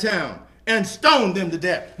of that town and stone them to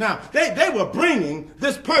death. Now, they were bringing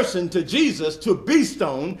this person to Jesus to be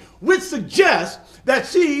stoned, which suggests that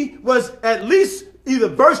she was at least either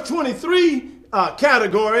verse 23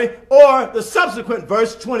 category or the subsequent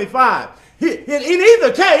verse 25. In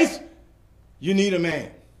either case, you need a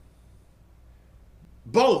man.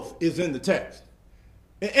 Both is in the text.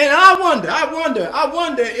 And I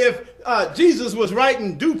wonder if Jesus was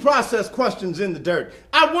writing due process questions in the dirt.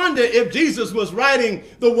 I wonder if Jesus was writing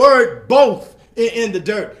the word both in the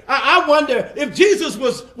dirt. I wonder if Jesus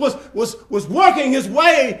was working his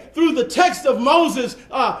way through the text of Moses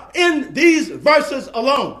in these verses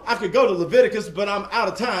alone. I could go to Leviticus, but I'm out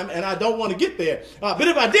of time and I don't want to get there. But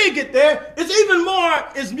if I did get there, it's even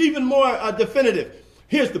more definitive.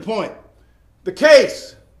 Here's the point. The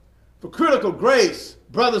case for critical grace,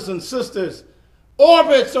 brothers and sisters,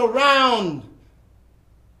 orbits around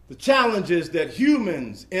the challenges that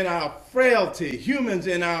humans in our frailty, humans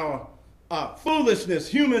in our foolishness,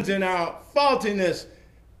 humans in our faultiness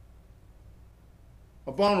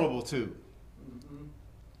are vulnerable to.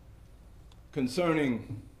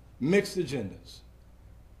 Concerning mixed agendas,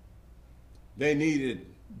 they needed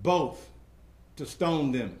both to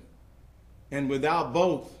stone them. And without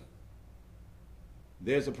both,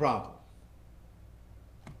 there's a problem.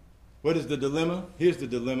 What is the dilemma? Here's the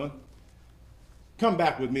dilemma. come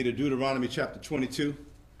back with me to Deuteronomy chapter 22.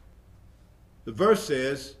 The verse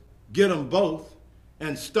says, get them both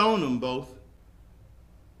and stone them both.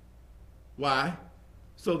 Why?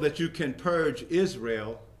 So that you can purge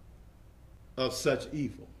Israel of such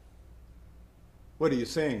evil. What are you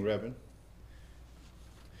saying, Reverend?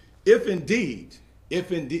 If indeed,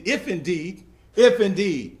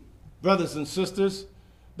 brothers and sisters,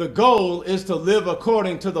 the goal is to live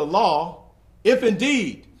according to the law, if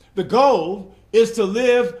indeed the goal is to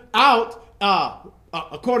live out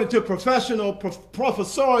according to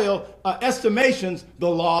professorial estimations, the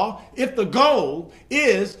law, if the goal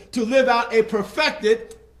is to live out a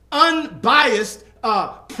perfected, unbiased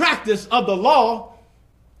practice of the law,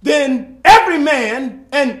 then every man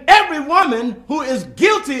and every woman who is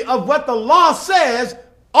guilty of what the law says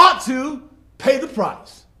ought to pay the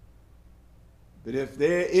price. But if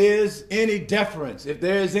there is any deference, if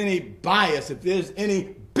there is any bias, if there's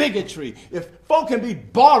any bigotry, if folk can be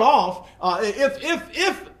bought off, if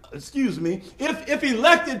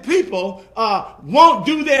elected people won't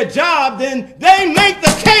do their job, then they make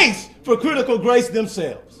the case for critical grace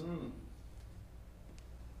themselves.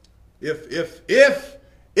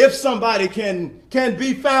 If somebody can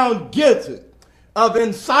be found guilty of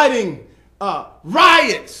inciting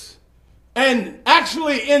riots and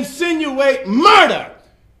actually insinuate murder,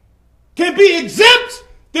 can be exempt,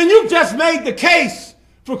 then you've just made the case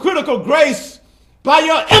for critical grace by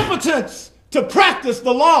your impotence to practice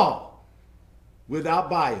the law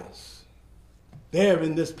without bias. There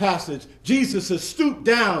in this passage, Jesus has stooped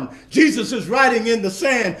down. Jesus is writing in the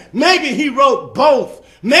sand. Maybe he wrote both.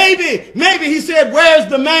 Maybe he said, where's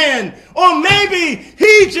the man? Or maybe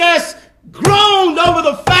he just groaned over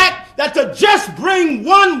the fact that to just bring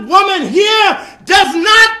one woman here does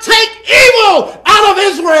not take evil out of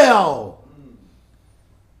Israel.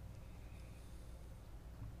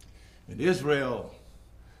 And Israel,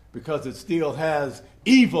 because it still has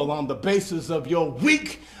evil on the basis of your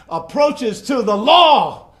weak approaches to the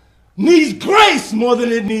law, needs grace more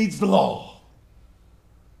than it needs the law.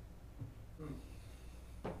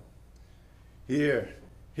 Hear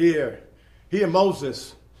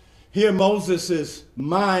Moses. Hear Moses'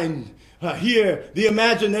 mind. Hear the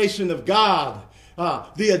imagination of God.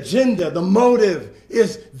 The agenda, the motive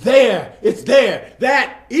is there. It's there.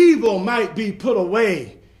 That evil might be put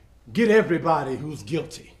away. Get everybody who's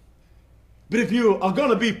guilty. But if you are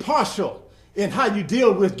going to be partial in how you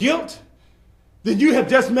deal with guilt, then you have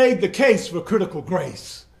just made the case for critical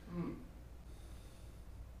grace.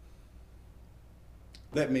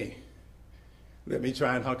 Let me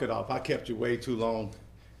try and hunk it off. I kept you way too long.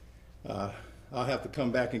 I'll have to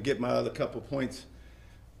come back and get my other couple points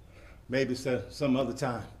maybe some other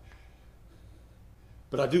time.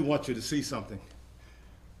 But I do want you to see something.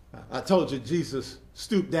 I told you Jesus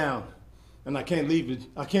stooped down, and I can't leave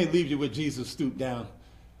you with Jesus stooped down.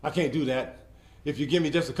 I can't do that. If you give me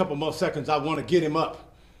just a couple more seconds, I want to get him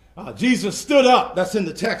up. Jesus stood up. That's in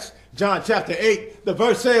the text, John chapter 8. The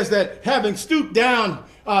verse says that having stooped down,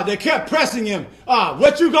 they kept pressing him.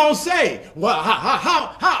 What you gonna say?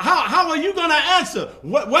 How are you gonna answer?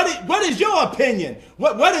 What is your opinion?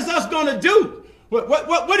 What is us gonna do?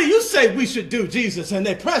 What do you say we should do, Jesus? And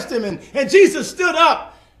they pressed him, and Jesus stood up,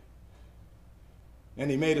 and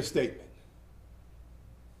he made a statement.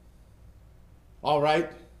 All right,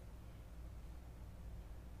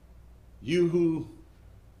 you who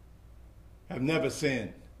have never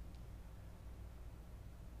sinned,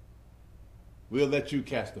 we'll let you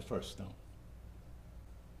cast the first stone.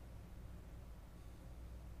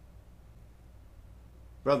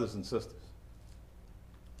 Brothers and sisters,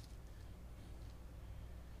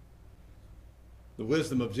 the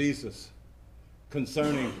wisdom of Jesus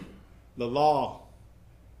concerning the law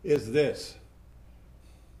is this.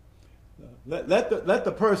 Let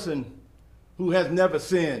the person who has never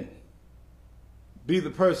sinned be the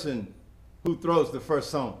person who throws the first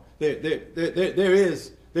stone. There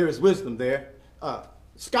is wisdom there.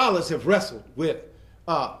 Scholars have wrestled with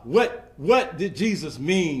what did Jesus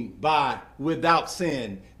mean by without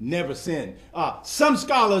sin, never sin. Some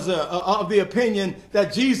scholars are of the opinion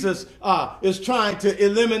that Jesus is trying to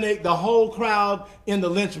eliminate the whole crowd in the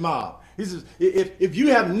lynch mob. He says, if you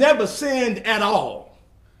have never sinned at all,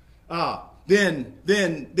 then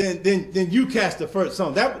you cast the first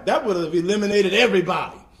stone. That would have eliminated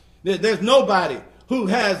everybody. There's nobody who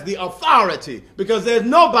has the authority, because there's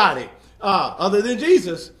nobody other than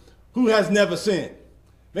Jesus who has never sinned.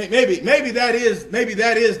 Maybe that is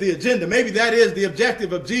the agenda. Maybe that is the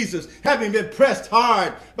objective of Jesus, having been pressed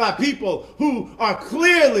hard by people who are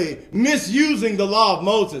clearly misusing the law of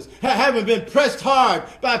Moses, having been pressed hard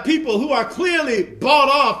by people who are clearly bought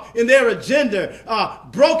off in their agenda,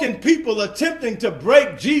 broken people attempting to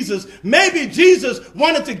break Jesus. Maybe Jesus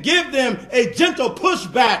wanted to give them a gentle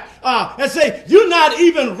pushback and say, you're not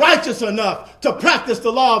even righteous enough to practice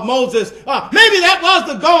the law of Moses. Maybe that was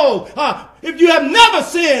the goal. If you have never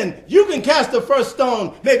sinned, you can cast the first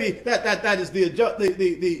stone. Maybe that is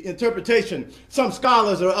the interpretation. Some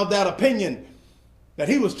scholars are of that opinion, that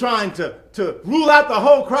he was trying to rule out the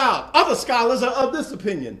whole crowd. Other scholars are of this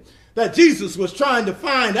opinion, that Jesus was trying to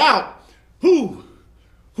find out who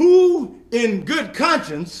in good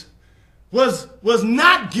conscience was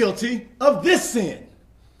not guilty of this sin.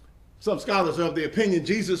 Some scholars are of the opinion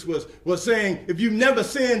Jesus was saying, if you've never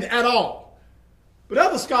sinned at all. But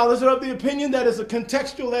other scholars are of the opinion that it's a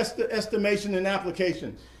contextual estimation and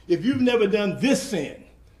application. If you've never done this sin,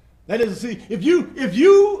 that is to say, if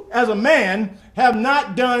you as a man have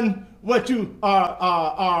not done what you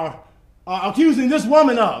are accusing this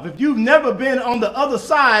woman of, if you've never been on the other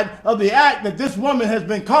side of the act that this woman has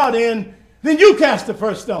been caught in, then you cast the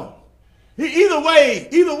first stone. Either way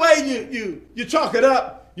you chalk it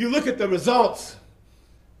up, you look at the results,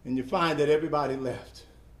 and you find that everybody left.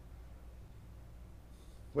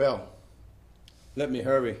 Well, let me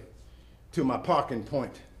hurry to my parking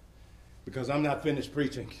point, because I'm not finished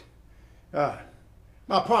preaching. My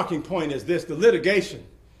parking point is this: the litigation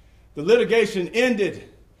ended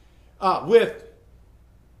with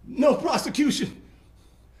no prosecution.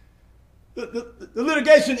 The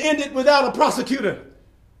litigation ended without a prosecutor.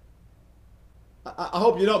 I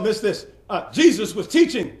hope you don't miss this. Jesus was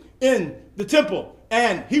teaching in the temple,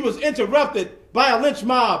 and he was interrupted by a lynch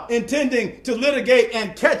mob intending to litigate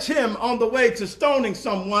and catch him on the way to stoning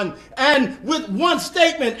someone. And with one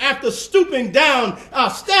statement, after stooping down,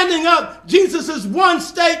 standing up, Jesus' one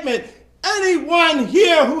statement, anyone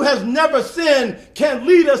here who has never sinned can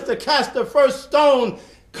lead us to cast the first stone,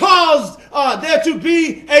 caused there to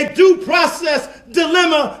be a due process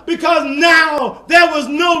dilemma, because now there was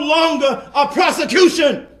no longer a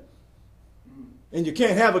prosecution. And you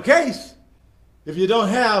can't have a case if you don't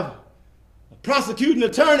have a prosecuting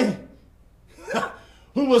attorney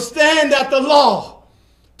who will stand at the law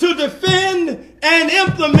to defend and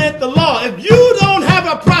implement the law. If you don't have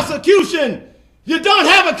a prosecution, you don't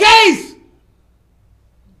have a case.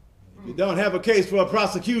 If you don't have a case for a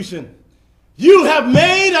prosecution, you have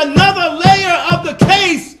made another layer of the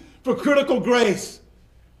case for critical grace.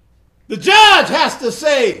 The judge has to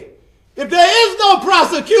say, if there is no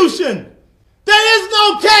prosecution, there is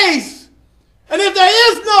no case. And if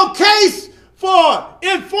there is no case for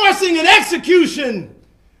enforcing an execution,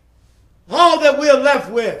 all that we're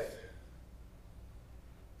left with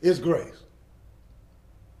is grace.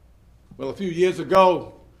 Well, a few years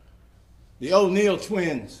ago, the O'Neill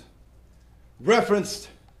twins referenced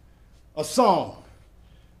a song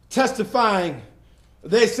testifying.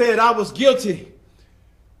 They said, I was guilty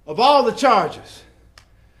of all the charges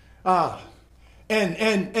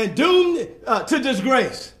and doomed to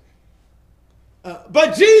disgrace.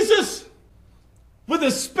 But Jesus, with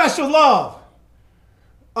his special love,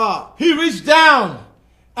 he reached down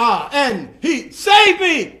and he saved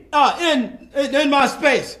me in my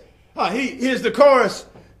space. Here's the chorus.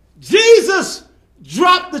 Jesus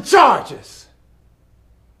dropped the charges,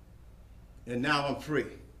 and now I'm free.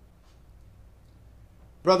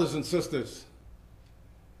 Brothers and sisters,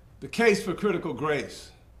 the case for critical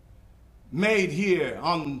grace made here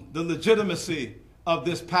on the legitimacy of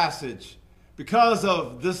this passage because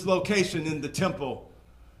of this location in the temple,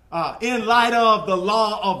 in light of the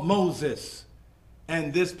law of Moses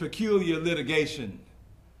and this peculiar litigation,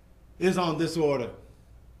 is on this order.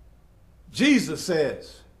 Jesus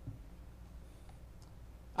says,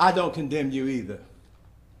 I don't condemn you either.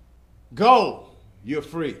 Go, you're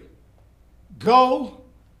free. Go,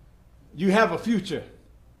 you have a future.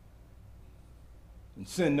 And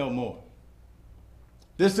sin no more.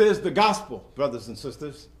 This is the gospel, brothers and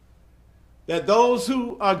sisters, that those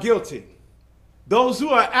who are guilty, those who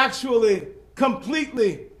are actually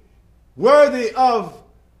completely worthy of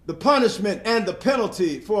the punishment and the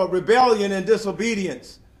penalty for rebellion and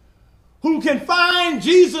disobedience, who can find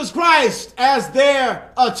Jesus Christ as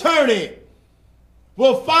their attorney,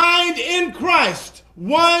 will find in Christ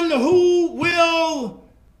one who will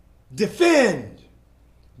defend,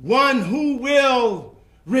 one who will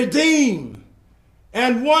redeem,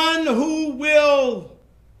 and one who will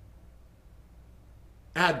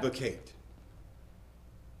advocate.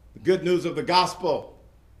 The good news of the gospel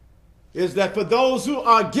is that for those who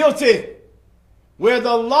are guilty, where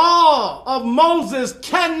the law of Moses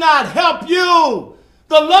cannot help you,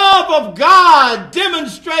 the love of God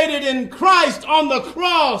demonstrated in Christ on the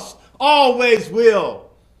cross always will.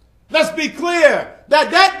 Let's be clear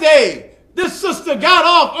that day, this sister got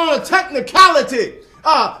off on a technicality.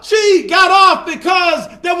 She got off because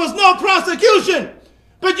there was no prosecution.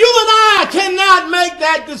 But you and I cannot make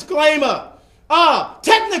that disclaimer.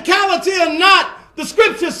 Technicality or not, the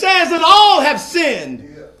scripture says that all have sinned.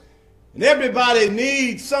 And everybody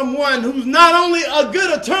needs someone who's not only a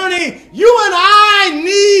good attorney, you and I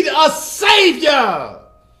need a Savior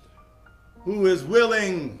who is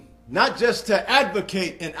willing not just to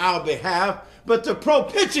advocate in our behalf, but to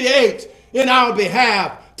propitiate in our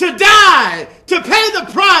behalf, to die, to pay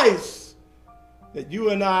the price, that you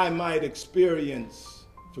and I might experience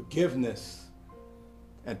forgiveness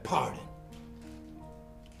and pardon.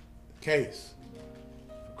 The case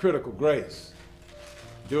for critical grace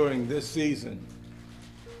during this season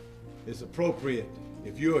is appropriate.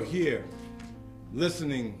 If you're here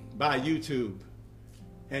listening by YouTube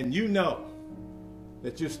and you know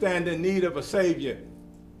that you stand in need of a Savior,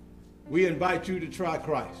 we invite you to try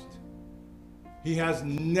Christ. He has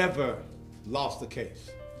never lost a case.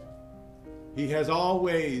 He has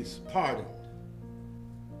always pardoned,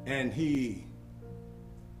 and he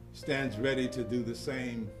stands ready to do the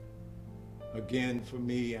same again for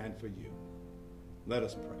me and for you. Let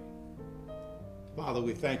us pray. Father,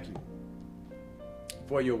 we thank you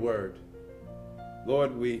for your word.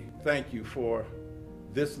 Lord, we thank you for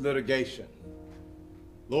this litigation.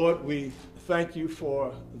 Lord, we thank you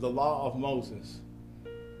for the law of Moses.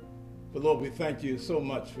 But Lord, we thank you so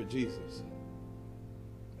much for Jesus,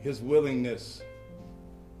 his willingness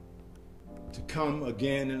to come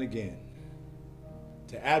again and again,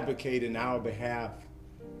 to advocate in our behalf,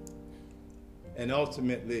 and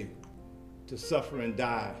ultimately to suffer and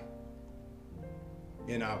die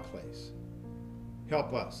in our place.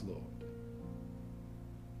 Help us, Lord,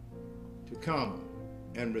 to come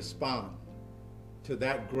and respond to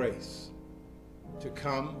that grace, to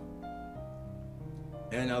come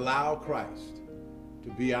and allow Christ to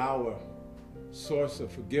be our source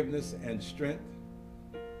of forgiveness and strength,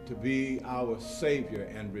 to be our Savior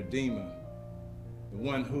and Redeemer, the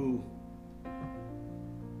one who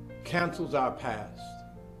cancels our past,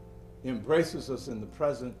 embraces us in the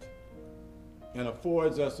present, and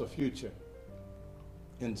affords us a future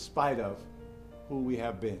in spite of who we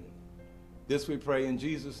have been. This we pray in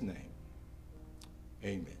Jesus' name.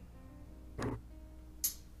 Amen.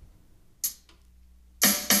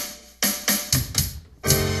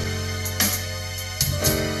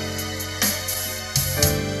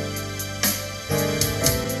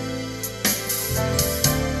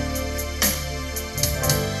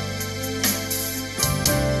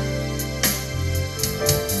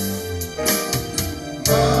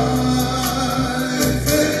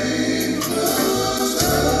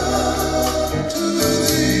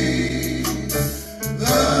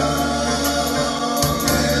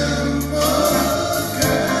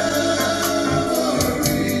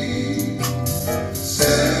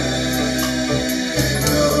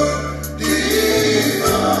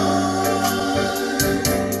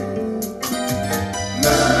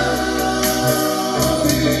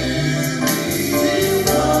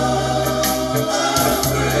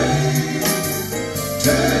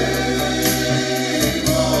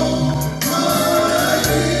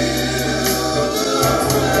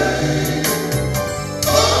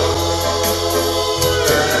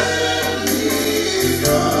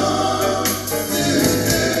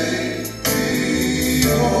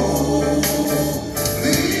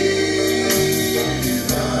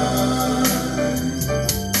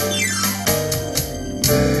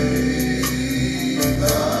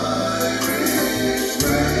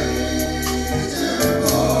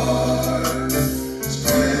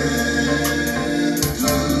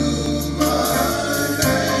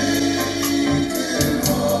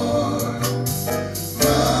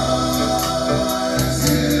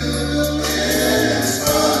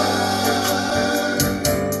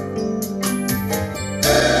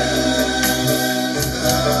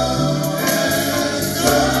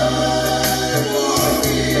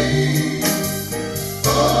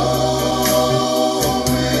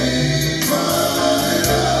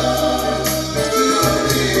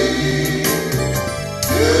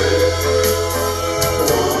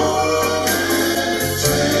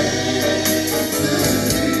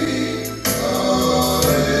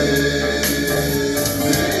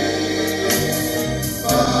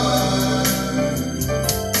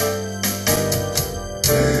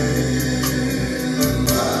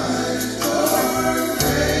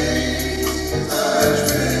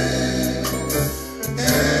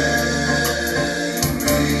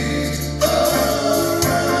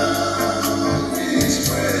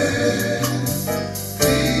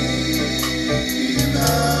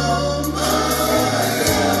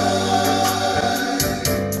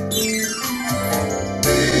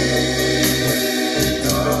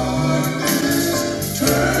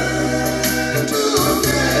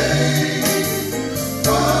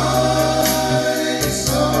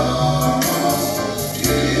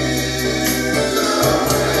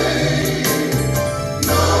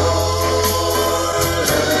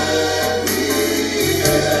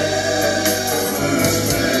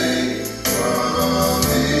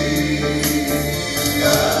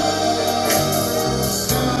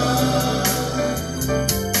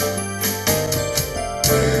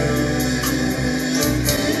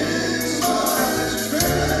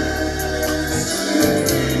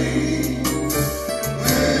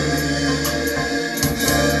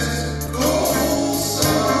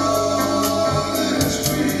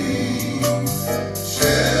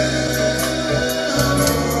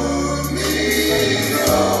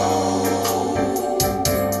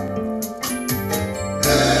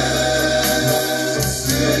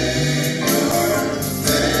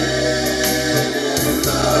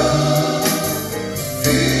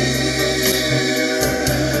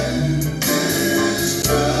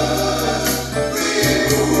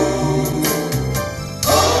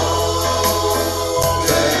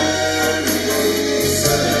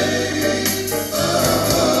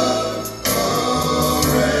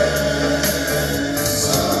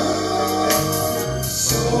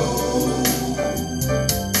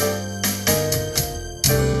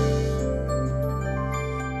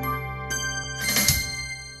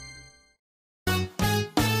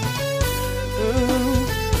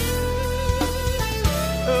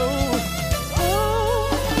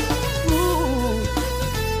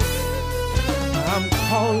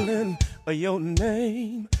 your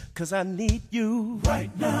name, 'cause I need you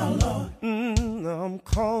right now, Lord. I'm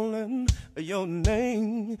calling your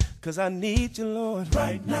name, 'cause I need you, Lord,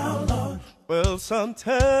 right now, Lord. Well,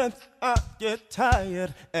 sometimes I get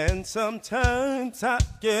tired and sometimes I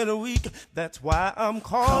get weak. That's why I'm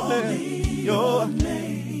calling your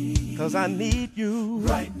name, 'cause I need you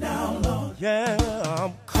right now, Lord. Yeah,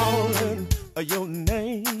 I'm calling your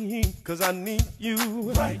name, 'cause I need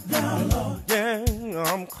you right now, Lord. Yeah,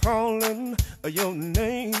 I'm calling your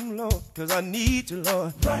name, Lord, 'cause I need you,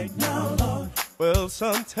 Lord, right now, Lord. Well,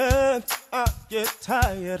 sometimes I get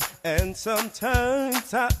tired and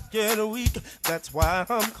sometimes I get weak. That's why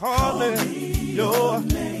I'm calling your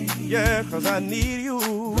name. Yeah, 'cause I need you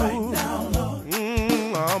right now, Lord.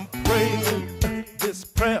 I'm praying this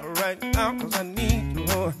prayer right now, 'cause I need you,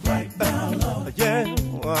 Lord, right now, Lord. Yeah,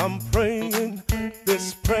 I'm praying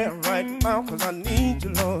this prayer right now, 'cause I need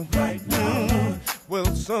you, Lord, right now, Lord.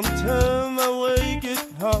 Well, sometimes my way get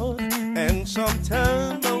hard and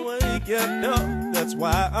sometimes my way get dark. That's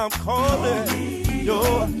why I'm calling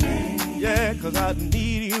your name. Yeah, 'cause I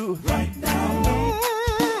need you right now,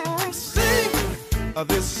 Lord. Sing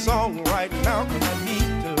this song right now, 'cause I need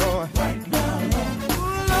you, Lord, right now, Lord.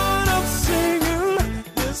 Lord, I'm singing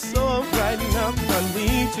this song right now, 'cause I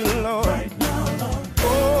need you, Lord, right now, Lord.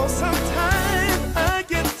 Oh, sometimes I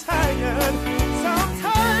get tired,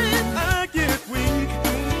 sometimes I get weak,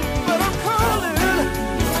 but I'm calling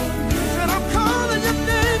your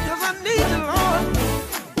name, 'cause I need you, Lord.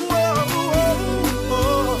 Whoa, whoa,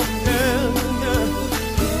 whoa, yeah, yeah.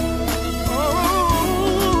 Oh,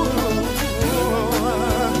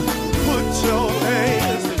 put your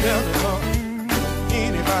hands together, Lord.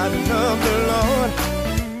 Anybody love the Lord?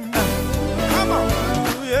 Come on,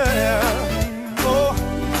 yeah.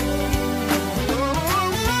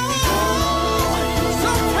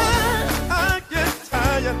 Sometimes I get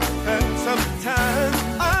tired and sometimes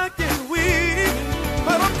I get weak,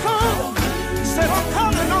 but I'm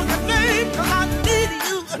calling on your name, 'cause I need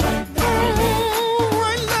you right now, Lord.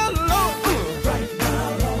 Right now,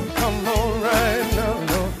 Lord. Come on, right now,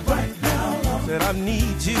 Lord. Right now, Lord. Said I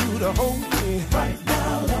need you to hold me right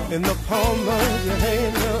now, Lord. In the palm of your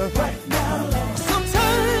hand, Lord. Right now, Lord.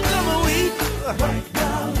 Sometimes I'm weak, right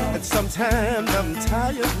now, Lord. And sometimes I'm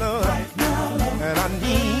tired, Lord, right now, Lord. And I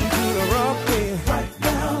need you to rock me right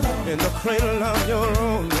now, Lord. In the cradle of your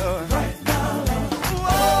own, Lord, right now, Lord.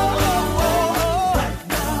 Whoa, oh, right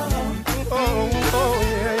now, Lord. Oh, oh,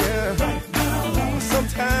 yeah, yeah, right now, Lord.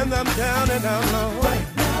 Sometimes I'm down and out, Lord, right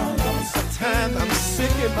now, Lord. Sometimes I'm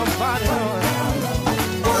sick in my body, Lord, right now, Lord.